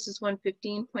offline. So this is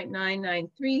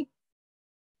 115.993.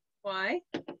 Y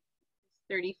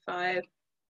 35.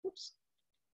 Oops.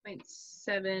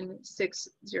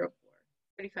 0.7604.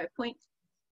 35 points.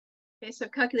 Okay, so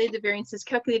I've calculated the variances,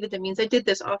 calculated the means. I did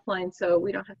this offline, so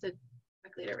we don't have to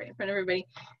calculate it right in front of everybody.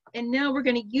 And now we're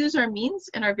going to use our means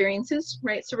and our variances,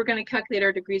 right? So we're going to calculate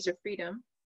our degrees of freedom.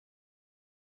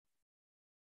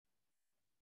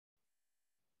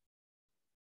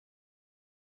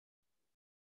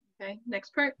 Okay,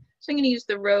 next part. So I'm going to use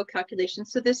the row calculation.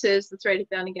 So this is, let's write it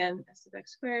down again, S of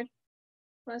X squared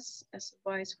plus S of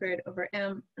Y squared over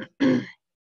M. Here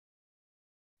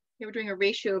we're doing a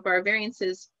ratio of our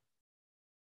variances.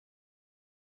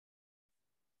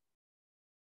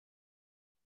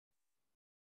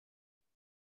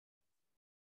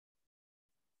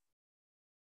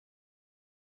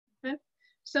 Okay,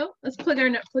 so let's plug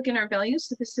in our values.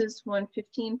 So this is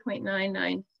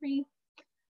 115.993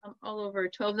 all over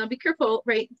 12. Now be careful,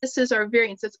 right? This is our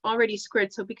variance. It's already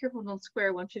squared, so be careful, don't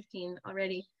square 115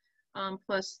 already.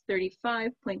 Plus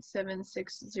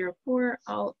 35.7604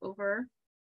 all over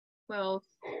 12.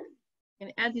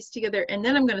 And add these together, and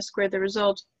then I'm going to square the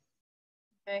result.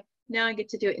 Okay, now I get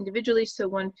to do it individually. So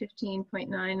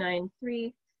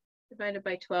 115.993 divided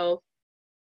by 12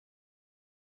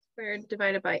 squared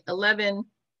divided by 11.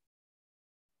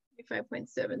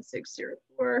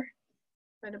 35.7604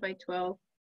 divided by 12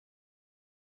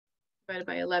 divided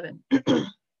by 11.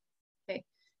 Okay,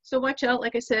 so watch out.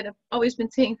 Like I said, I've always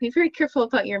been saying, be very careful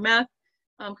about your math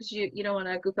because you don't want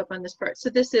to goof up on this part. So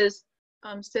this is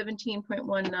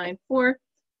 17.194,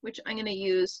 which I'm going to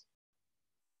use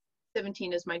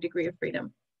 17 as my degree of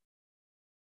freedom.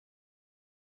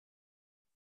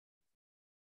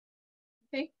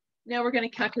 Okay, now we're going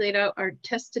to calculate out our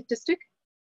test statistic.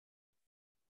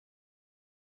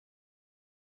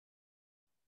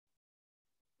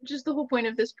 Which is the whole point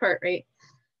of this part, right?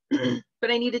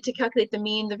 But I needed to calculate the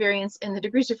mean, the variance, and the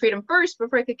degrees of freedom first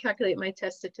before I could calculate my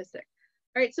test statistic.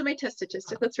 All right, so my test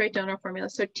statistic, let's write down our formula.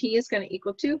 So T is going to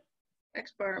equal to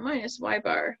X bar minus Y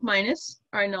bar minus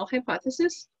our null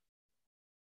hypothesis.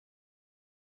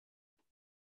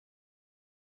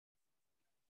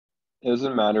 It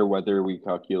doesn't matter whether we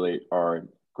calculate our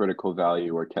critical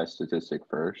value or test statistic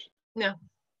first. No.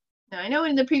 Now, I know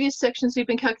in the previous sections we've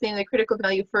been calculating the critical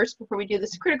value first before we do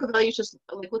this. Critical value is just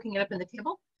like looking it up in the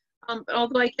table. But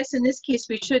although I guess in this case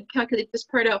we should calculate this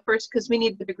part out first because we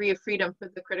need the degree of freedom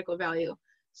for the critical value.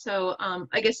 So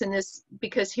I guess in this,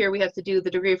 because here we have to do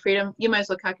the degree of freedom, you might as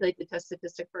well calculate the test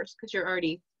statistic first because you're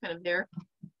already kind of there.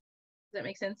 Does that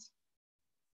make sense?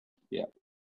 Yeah.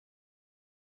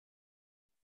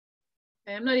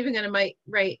 Okay, I'm not even going to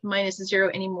write minus 0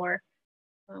 anymore.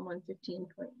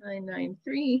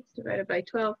 115.993 divided by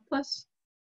 12 plus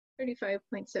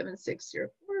 35.7604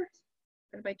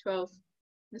 divided by 12.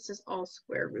 This is all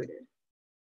square rooted.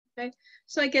 Okay,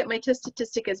 so I get my test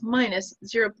statistic as minus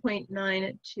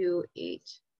 0.928.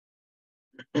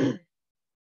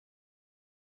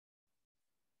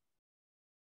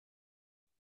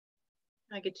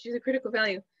 I get to do the critical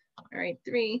value. All right,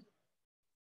 3.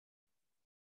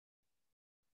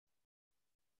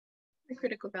 The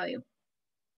critical value.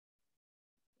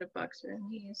 Put a box around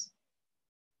these.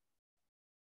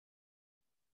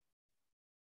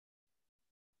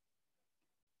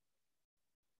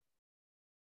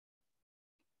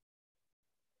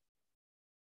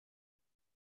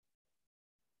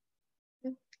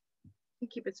 And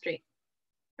keep it straight.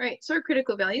 All right, so our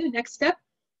critical value, next step,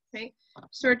 right?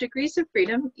 So our degrees of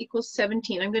freedom equals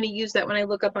 17. I'm going to use that when I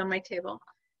look up on my table.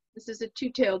 This is a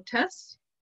two-tailed test.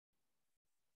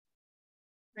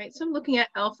 Right, so I'm looking at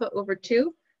alpha over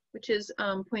 2, which is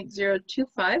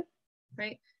 0.025,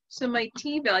 right? So my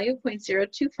t value,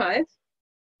 0.025,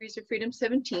 degrees of freedom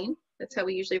 17. That's how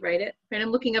we usually write it. Right,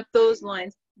 I'm looking up those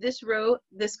lines. This row,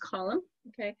 this column,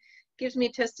 okay, gives me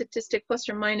a test statistic plus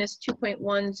or minus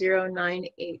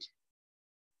 2.1098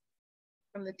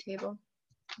 from the table.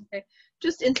 Okay,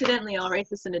 just incidentally, I'll write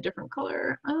this in a different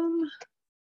color.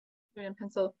 In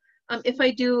pencil. If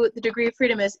I do the degree of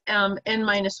freedom as n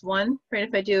minus 1, right?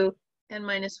 If I do n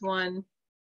minus 1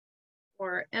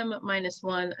 or m minus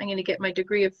 1, I'm going to get my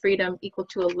degree of freedom equal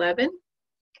to 11.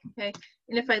 Okay,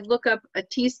 and if I look up a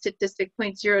t statistic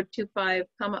 0.025,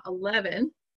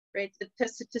 11, right? The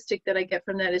test statistic that I get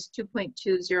from that is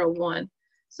 2.201.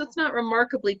 So it's not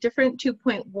remarkably different,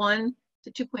 2.1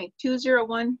 to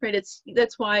 2.201, right?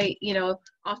 That's why, you know,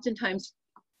 oftentimes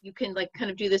you can like kind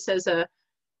of do this as a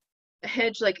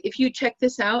hedge. Like if you check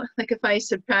this out, like if I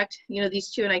subtract, you know,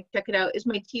 these two and I check it out, is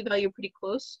my t-value pretty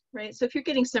close, right? So if you're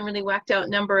getting some really whacked out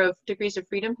number of degrees of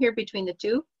freedom here between the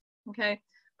two, okay,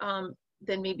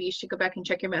 then maybe you should go back and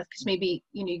check your math, because maybe,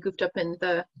 you know, you goofed up in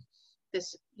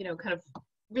this, you know, kind of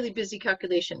really busy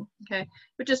calculation, okay?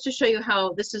 But just to show you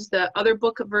how this is the other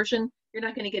book version, you're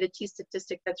not going to get a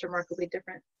t-statistic that's remarkably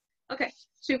different. Okay,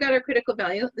 so we've got our critical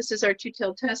value. This is our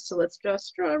two-tailed test, so let's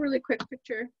just draw a really quick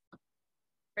picture,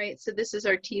 right? So this is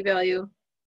our t-value.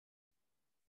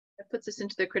 That puts us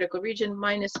into the critical region,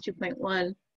 minus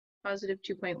 2.1, positive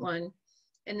 2.1.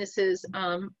 And this is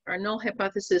our null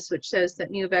hypothesis, which says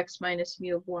that mu of x minus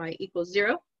mu of y equals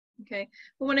 0. Okay,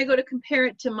 but when I go to compare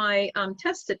it to my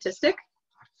test statistic,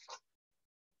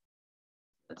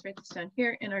 let's write this down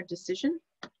here in our decision.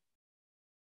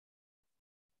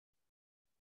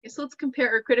 Okay, so let's compare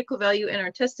our critical value and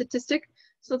our test statistic.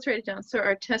 So let's write it down. So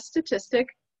our test statistic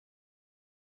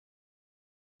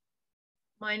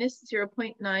minus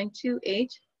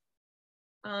 0.928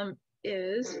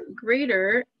 is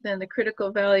greater than the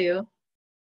critical value,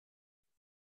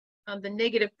 the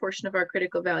negative portion of our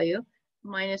critical value,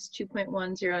 minus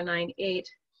 2.1098,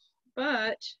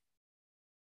 but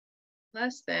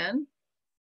less than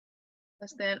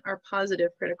our positive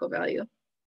critical value,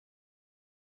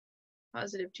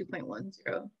 positive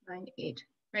 2.1098,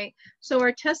 right? So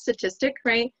our test statistic,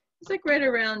 right, is like right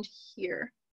around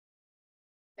here.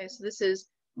 Okay, so this is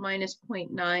minus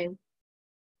 0.9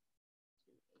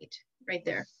 right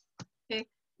there, okay,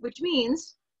 which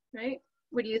means, right,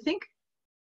 what do you think?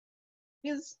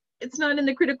 Because it's not in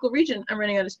the critical region. I'm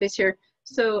running out of space here.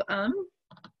 So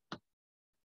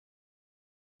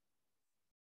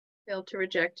failed to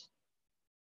reject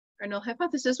our null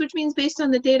hypothesis, which means based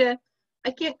on the data, I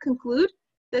can't conclude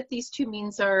that these two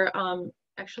means are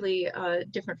actually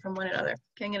different from one another.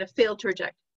 Okay, I'm going to fail to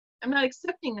reject. I'm not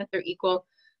accepting that they're equal,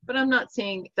 but I'm not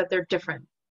saying that they're different.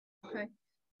 Okay,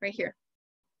 right here.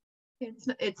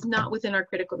 It's not within our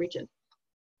critical region.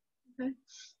 Okay,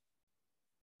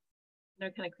 I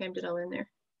kind of crammed it all in there.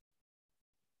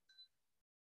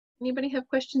 Anybody have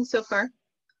questions so far?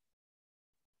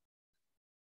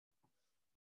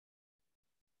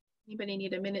 Anybody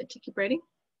need a minute to keep writing?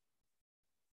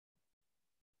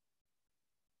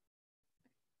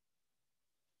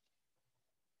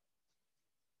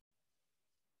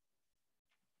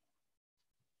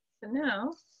 So now,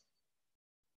 let's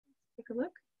take a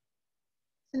look.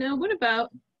 So now what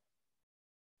about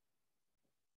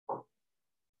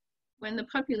when the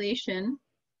population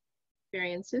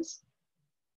variances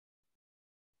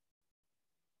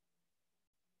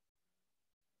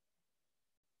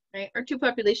right, our two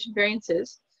population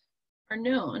variances are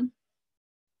known.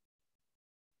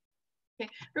 Okay,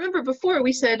 remember before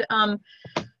we said,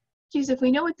 geez, if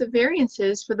we know what the variance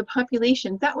is for the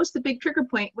population, that was the big trigger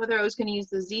point, whether I was going to use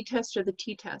the z-test or the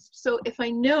t-test. So if I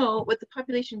know what the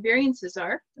population variances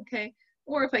are, okay,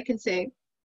 or if I can say,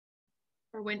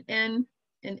 or when n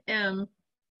and m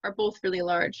are both really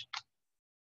large,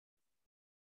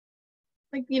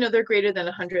 like, you know, they're greater than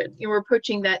 100, and we're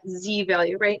approaching that z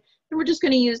value, right? And we're just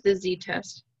going to use the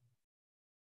z-test.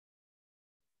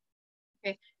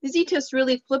 Okay, the z-test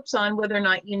really flips on whether or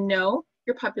not you know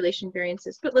your population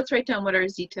variances, but let's write down what our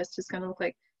z-test is going to look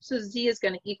like. So z is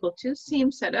going to equal to,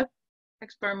 same setup,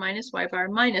 x bar minus y bar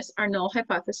minus our null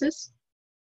hypothesis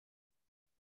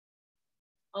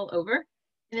all over.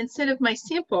 And instead of my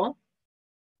sample,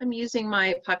 I'm using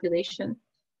my population.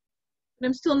 But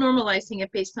I'm still normalizing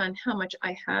it based on how much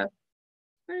I have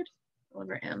squared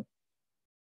over m,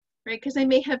 right? Because I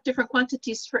may have different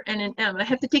quantities for n and m. And I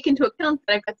have to take into account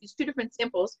that I've got these two different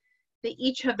samples. They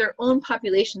each have their own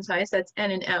population size, that's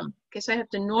n and m. Okay, so I have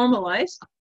to normalize,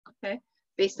 okay,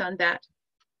 based on that.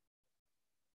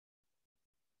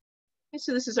 Okay,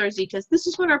 so this is our z-test. This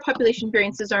is when our population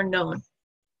variances are known.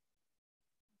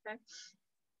 Okay.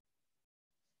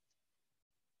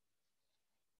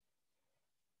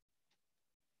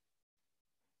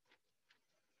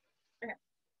 Okay.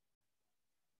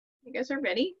 You guys are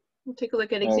ready? We'll take a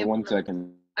look at example. 1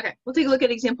 second. Okay, we'll take a look at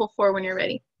example 4 when you're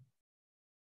ready.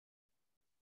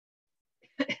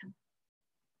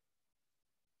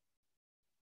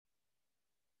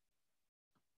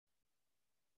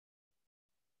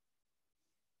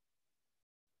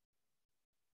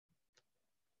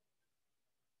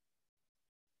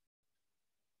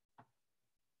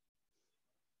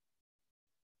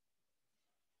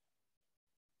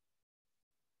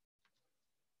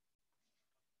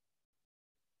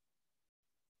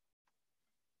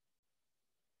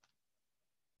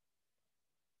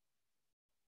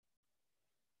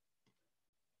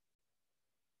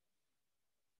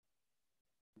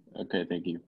 Okay, thank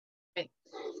you.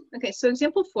 Okay, so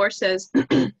example 4 says,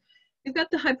 we've got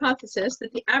the hypothesis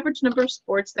that the average number of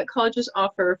sports that colleges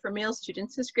offer for male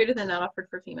students is greater than that offered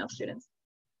for female students.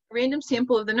 A random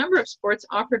sample of the number of sports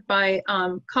offered by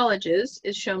colleges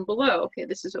is shown below. Okay,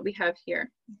 this is what we have here.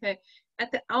 Okay,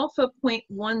 at the alpha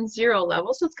 0.10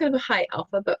 level, so it's kind of a high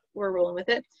alpha, but we're rolling with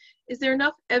it. Is there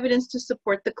enough evidence to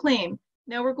support the claim?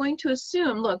 Now we're going to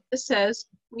assume, look, this says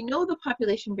we know the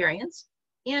population variance,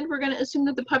 and we're going to assume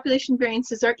that the population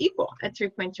variances are equal at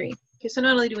 3.3. Okay, so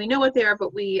not only do we know what they are,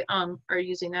 but we are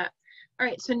using that. All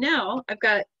right, so now I've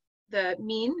got the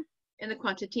mean and the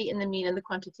quantity and the mean and the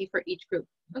quantity for each group.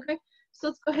 Okay, so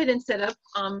let's go ahead and set up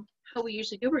how we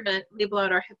usually do. We're going to label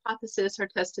out our hypothesis, our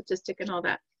test statistic, and all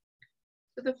that.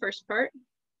 So the first part,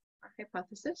 our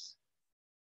hypothesis.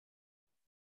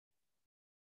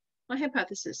 My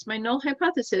hypothesis, my null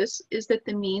hypothesis is that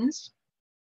the means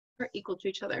are equal to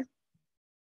each other.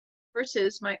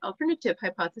 Versus my alternative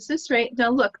hypothesis, right? Now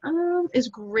look, is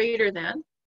greater than.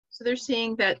 So they're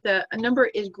saying that a number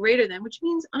is greater than, which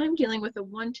means I'm dealing with a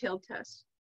one-tailed test.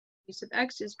 mu sub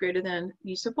x is greater than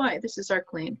mu sub y. This is our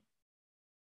claim.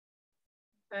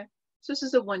 Okay, so this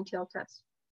is a one-tailed test.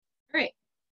 All right,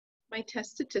 my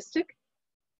test statistic.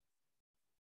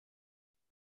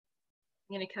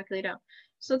 I'm going to calculate out.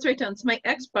 So let's write down. So my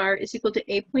x bar is equal to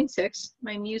 8.6.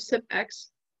 My mu sub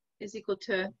x is equal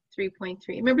to 3.3.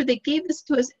 Remember, they gave this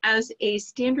to us as a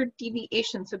standard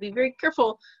deviation, so be very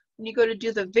careful when you go to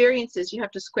do the variances. You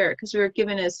have to square it because we were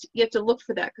given as, you have to look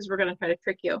for that because we're going to try to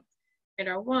trick you. And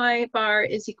our y bar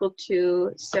is equal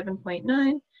to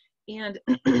 7.9 and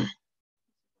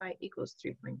y equals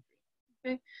 3.3.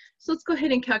 Okay, so let's go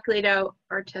ahead and calculate out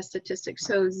our test statistics.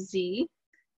 So z is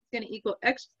going to equal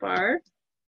x bar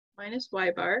minus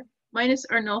y bar minus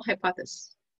our null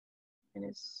hypothesis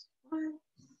minus y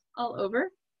all over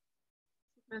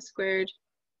sigma squared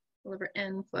all over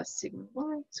n plus sigma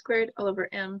y squared all over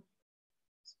m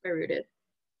square rooted.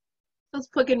 So let's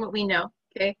plug in what we know.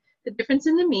 Okay, the difference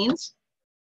in the means,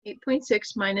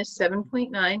 8.6 minus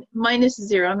 7.9 minus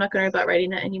 0. I'm not going to worry about writing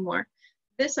that anymore.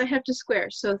 This I have to square,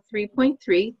 so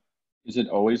 3.3. Is it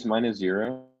always minus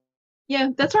 0? Yeah,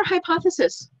 that's our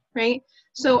hypothesis, right?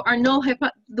 So our null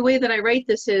the way that I write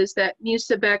this is that mu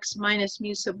sub x minus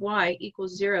mu sub y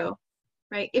equals 0,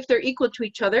 right? If they're equal to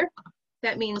each other,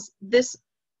 that means this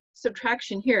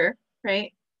subtraction here,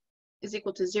 right, is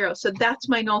equal to 0. So that's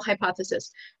my null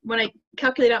hypothesis. When I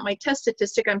calculate out my test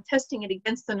statistic, I'm testing it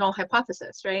against the null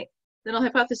hypothesis, right? The null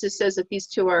hypothesis says that these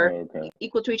two are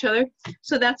equal to each other.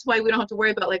 So that's why we don't have to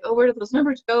worry about like, oh, where do those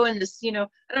numbers go? And this, you know,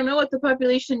 I don't know what the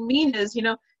population mean is, you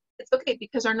know, it's okay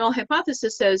because our null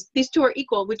hypothesis says these two are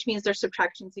equal, which means their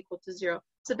subtraction is equal to 0.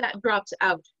 So that drops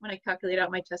out when I calculate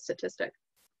out my test statistic.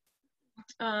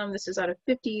 This is out of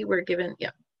 50. We're given, yeah,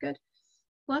 good.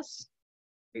 Plus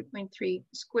 3.3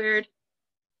 squared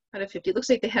out of 50.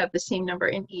 Looks like they have the same number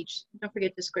in each. Don't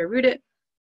forget to square root it.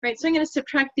 Right, so I'm going to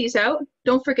subtract these out.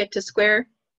 Don't forget to square,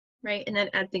 right, and then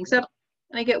add things up.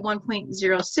 And I get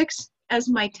 1.06 as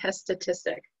my test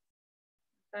statistic.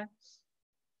 Okay.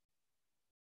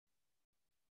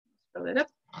 Fill it up.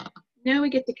 Now we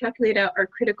get to calculate out our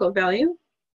critical value.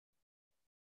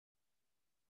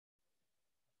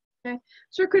 Okay,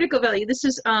 so our critical value, this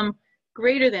is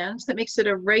greater than, so that makes it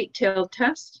a right-tailed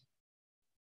test.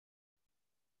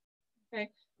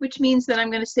 Okay, which means that I'm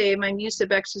going to say my mu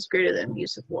sub x is greater than mu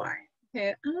sub y.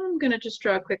 Okay, I'm going to just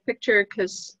draw a quick picture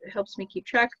because it helps me keep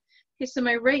track. Okay, so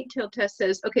my right-tailed test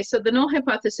says, okay, so the null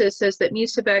hypothesis says that mu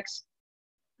sub x,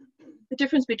 the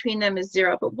difference between them is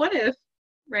 0. But what if,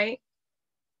 right,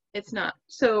 it's not?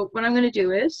 So what I'm going to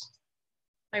do is,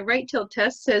 my right-tailed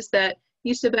test says that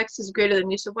mu sub x is greater than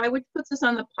mu sub y, which puts us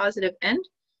on the positive end.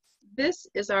 This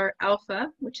is our alpha,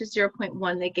 which is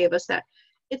 0.1. They gave us that.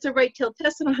 It's a right-tailed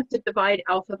test. I don't have to divide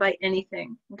alpha by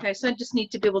anything. Okay, so I just need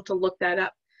to be able to look that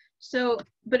up. So,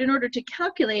 but in order to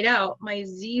calculate out my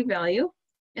z value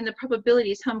and the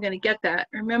probabilities, how I'm going to get that,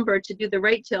 remember to do the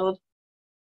right-tailed,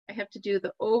 I have to do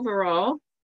the overall.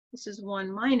 This is 1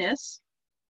 minus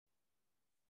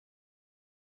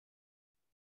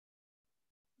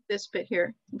this bit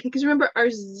here. Okay, because remember our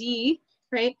z,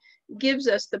 right, gives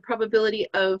us the probability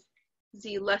of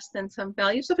z less than some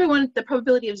value. So if I want the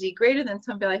probability of z greater than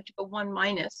some value, I have to go 1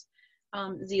 minus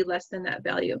z less than that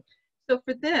value. So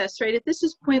for this, right, if this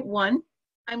is 0.1,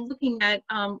 I'm looking at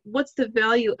what's the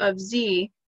value of z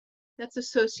that's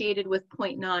associated with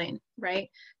 0.9, right?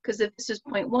 Because if this is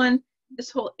 0.1, this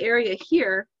whole area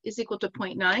here is equal to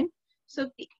 0.9. So if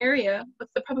the area,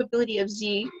 what's the probability of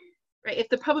z, right? If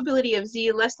the probability of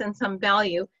z less than some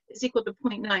value is equal to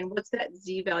 0.9, what's that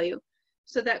z value?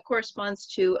 So that corresponds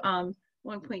to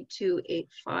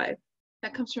 1.285.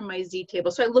 That comes from my Z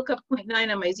table. So I look up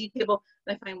 0.9 on my Z table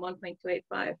and I find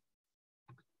 1.285.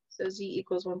 So Z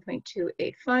equals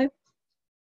 1.285.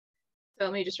 So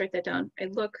let me just write that down. I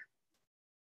look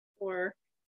for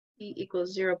P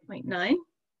equals 0.9.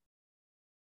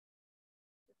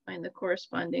 Find the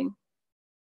corresponding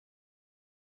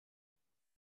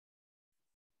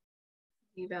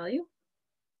P value,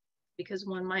 because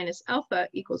 1 minus alpha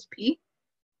equals P.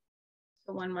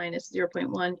 So 1 minus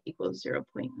 0.1 equals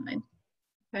 0.9.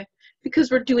 Okay,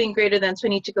 because we're doing greater than, so I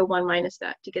need to go 1 minus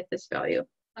that to get this value.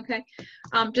 Okay,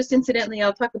 just incidentally,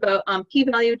 I'll talk about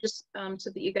p-value just so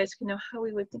that you guys can know how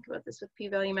we would think about this with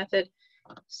p-value method.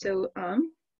 So, so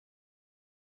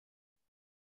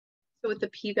with the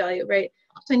p-value, right?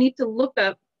 So I need to look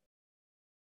up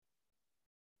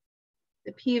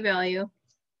the p-value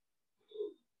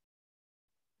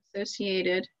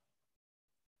associated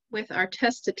with our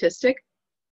test statistic,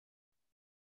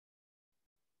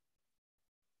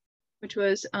 which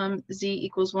was Z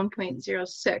equals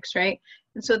 1.06, right?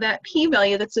 And so that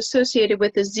p-value that's associated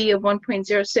with the Z of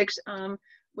 1.06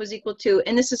 was equal to,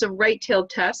 and this is a right-tailed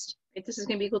test, right? This is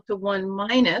going to be equal to 1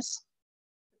 minus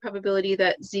the probability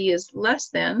that Z is less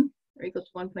than or equal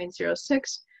to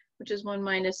 1.06, which is 1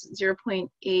 minus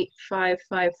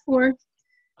 0.8554,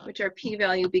 which our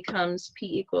p-value becomes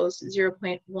P equals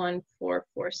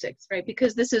 0.1446, right?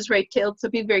 Because this is right-tailed, so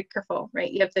be very careful,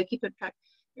 right? You have to keep it track.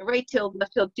 Right-tailed,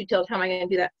 left-tailed, two-tailed, how am I going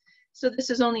to do that? So this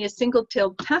is only a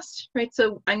single-tailed test, right?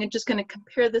 So I'm just going to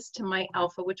compare this to my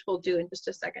alpha, which we'll do in just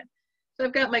a second. So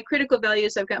I've got my critical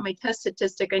values, I've got my test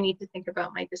statistic, I need to think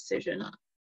about my decision.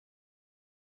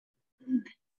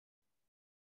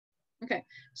 Okay,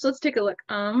 so let's take a look.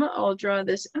 I'll draw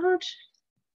this out.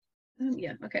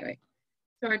 Yeah, okay, right.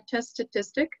 So our test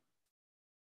statistic,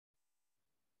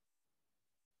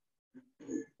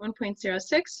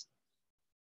 1.06,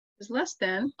 is less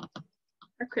than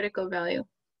our critical value,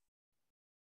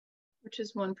 which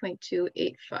is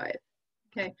 1.285.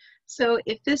 Okay, so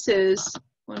if this is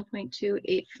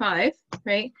 1.285,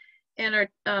 right, and our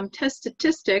test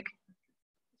statistic is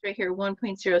right here,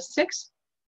 1.06,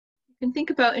 you can think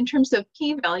about in terms of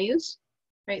p-values,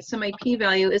 right? So my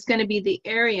p-value is going to be the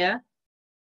area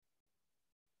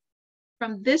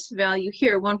from this value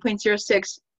here,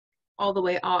 1.06, all the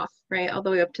way off, right, all the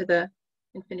way up to the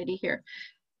infinity here.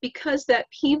 Because that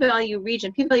p-value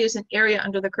region, p-value is an area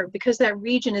under the curve, because that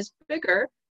region is bigger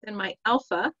than my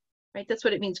alpha, right? That's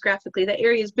what it means graphically. That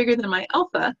area is bigger than my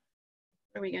alpha.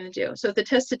 What are we going to do? So if the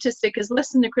test statistic is less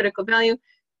than the critical value,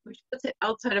 which puts it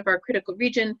outside of our critical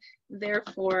region,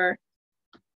 therefore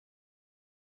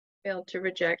failed to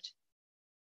reject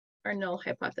our null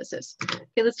hypothesis.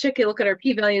 Okay, let's take a look at our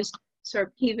p-values. So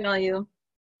our p-value,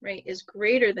 right, is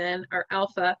greater than our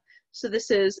alpha. So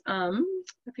this is, our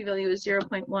p-value is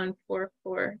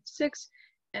 0.1446,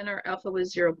 and our alpha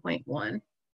was 0.1.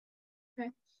 Okay,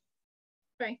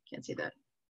 right, can't see that.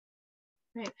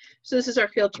 Right, so this is our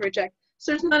failed to reject.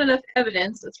 So there's not enough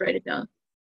evidence, let's write it down.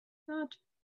 Not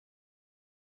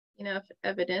enough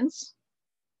evidence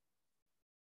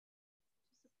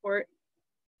to support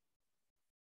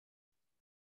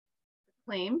the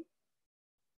claim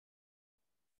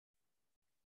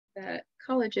that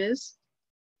colleges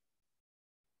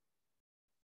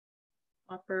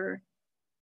offer,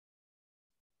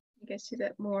 you guys see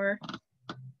that, more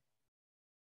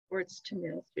words to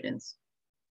male students.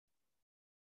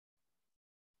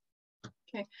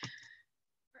 Okay,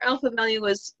 our alpha value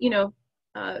was, you know,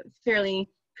 fairly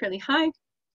high,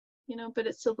 you know, but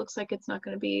it still looks like it's not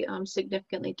going to be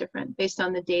significantly different based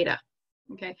on the data.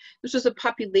 Okay, this was a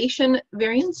population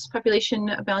variance,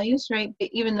 population values, right?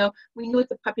 Even though we knew what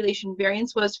the population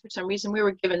variance was, for some reason we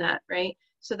were given that, right?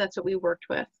 So that's what we worked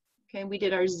with. Okay, we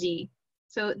did our Z.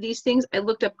 So these things I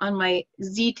looked up on my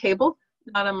Z table,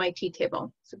 not on my T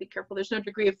table. So be careful, there's no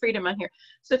degree of freedom on here.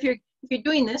 So if you're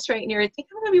doing this, right, and you're thinking,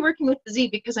 I'm gonna be working with the Z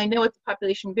because I know what the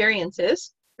population variance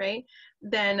is, right?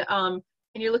 Then, and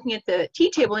you're looking at the T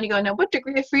table and you go, now what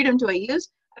degree of freedom do I use?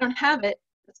 I don't have it.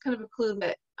 That's kind of a clue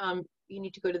that you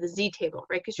need to go to the Z table,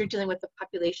 right? Because you're dealing with the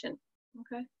population,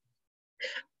 okay?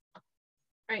 All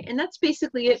right, and that's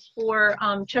basically it for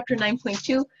chapter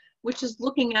 9.2, which is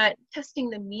looking at testing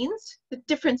the means, the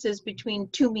differences between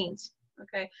two means,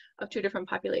 okay, of two different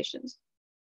populations,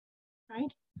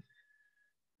 right?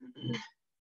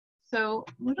 So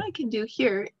what I can do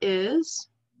here is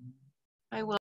I will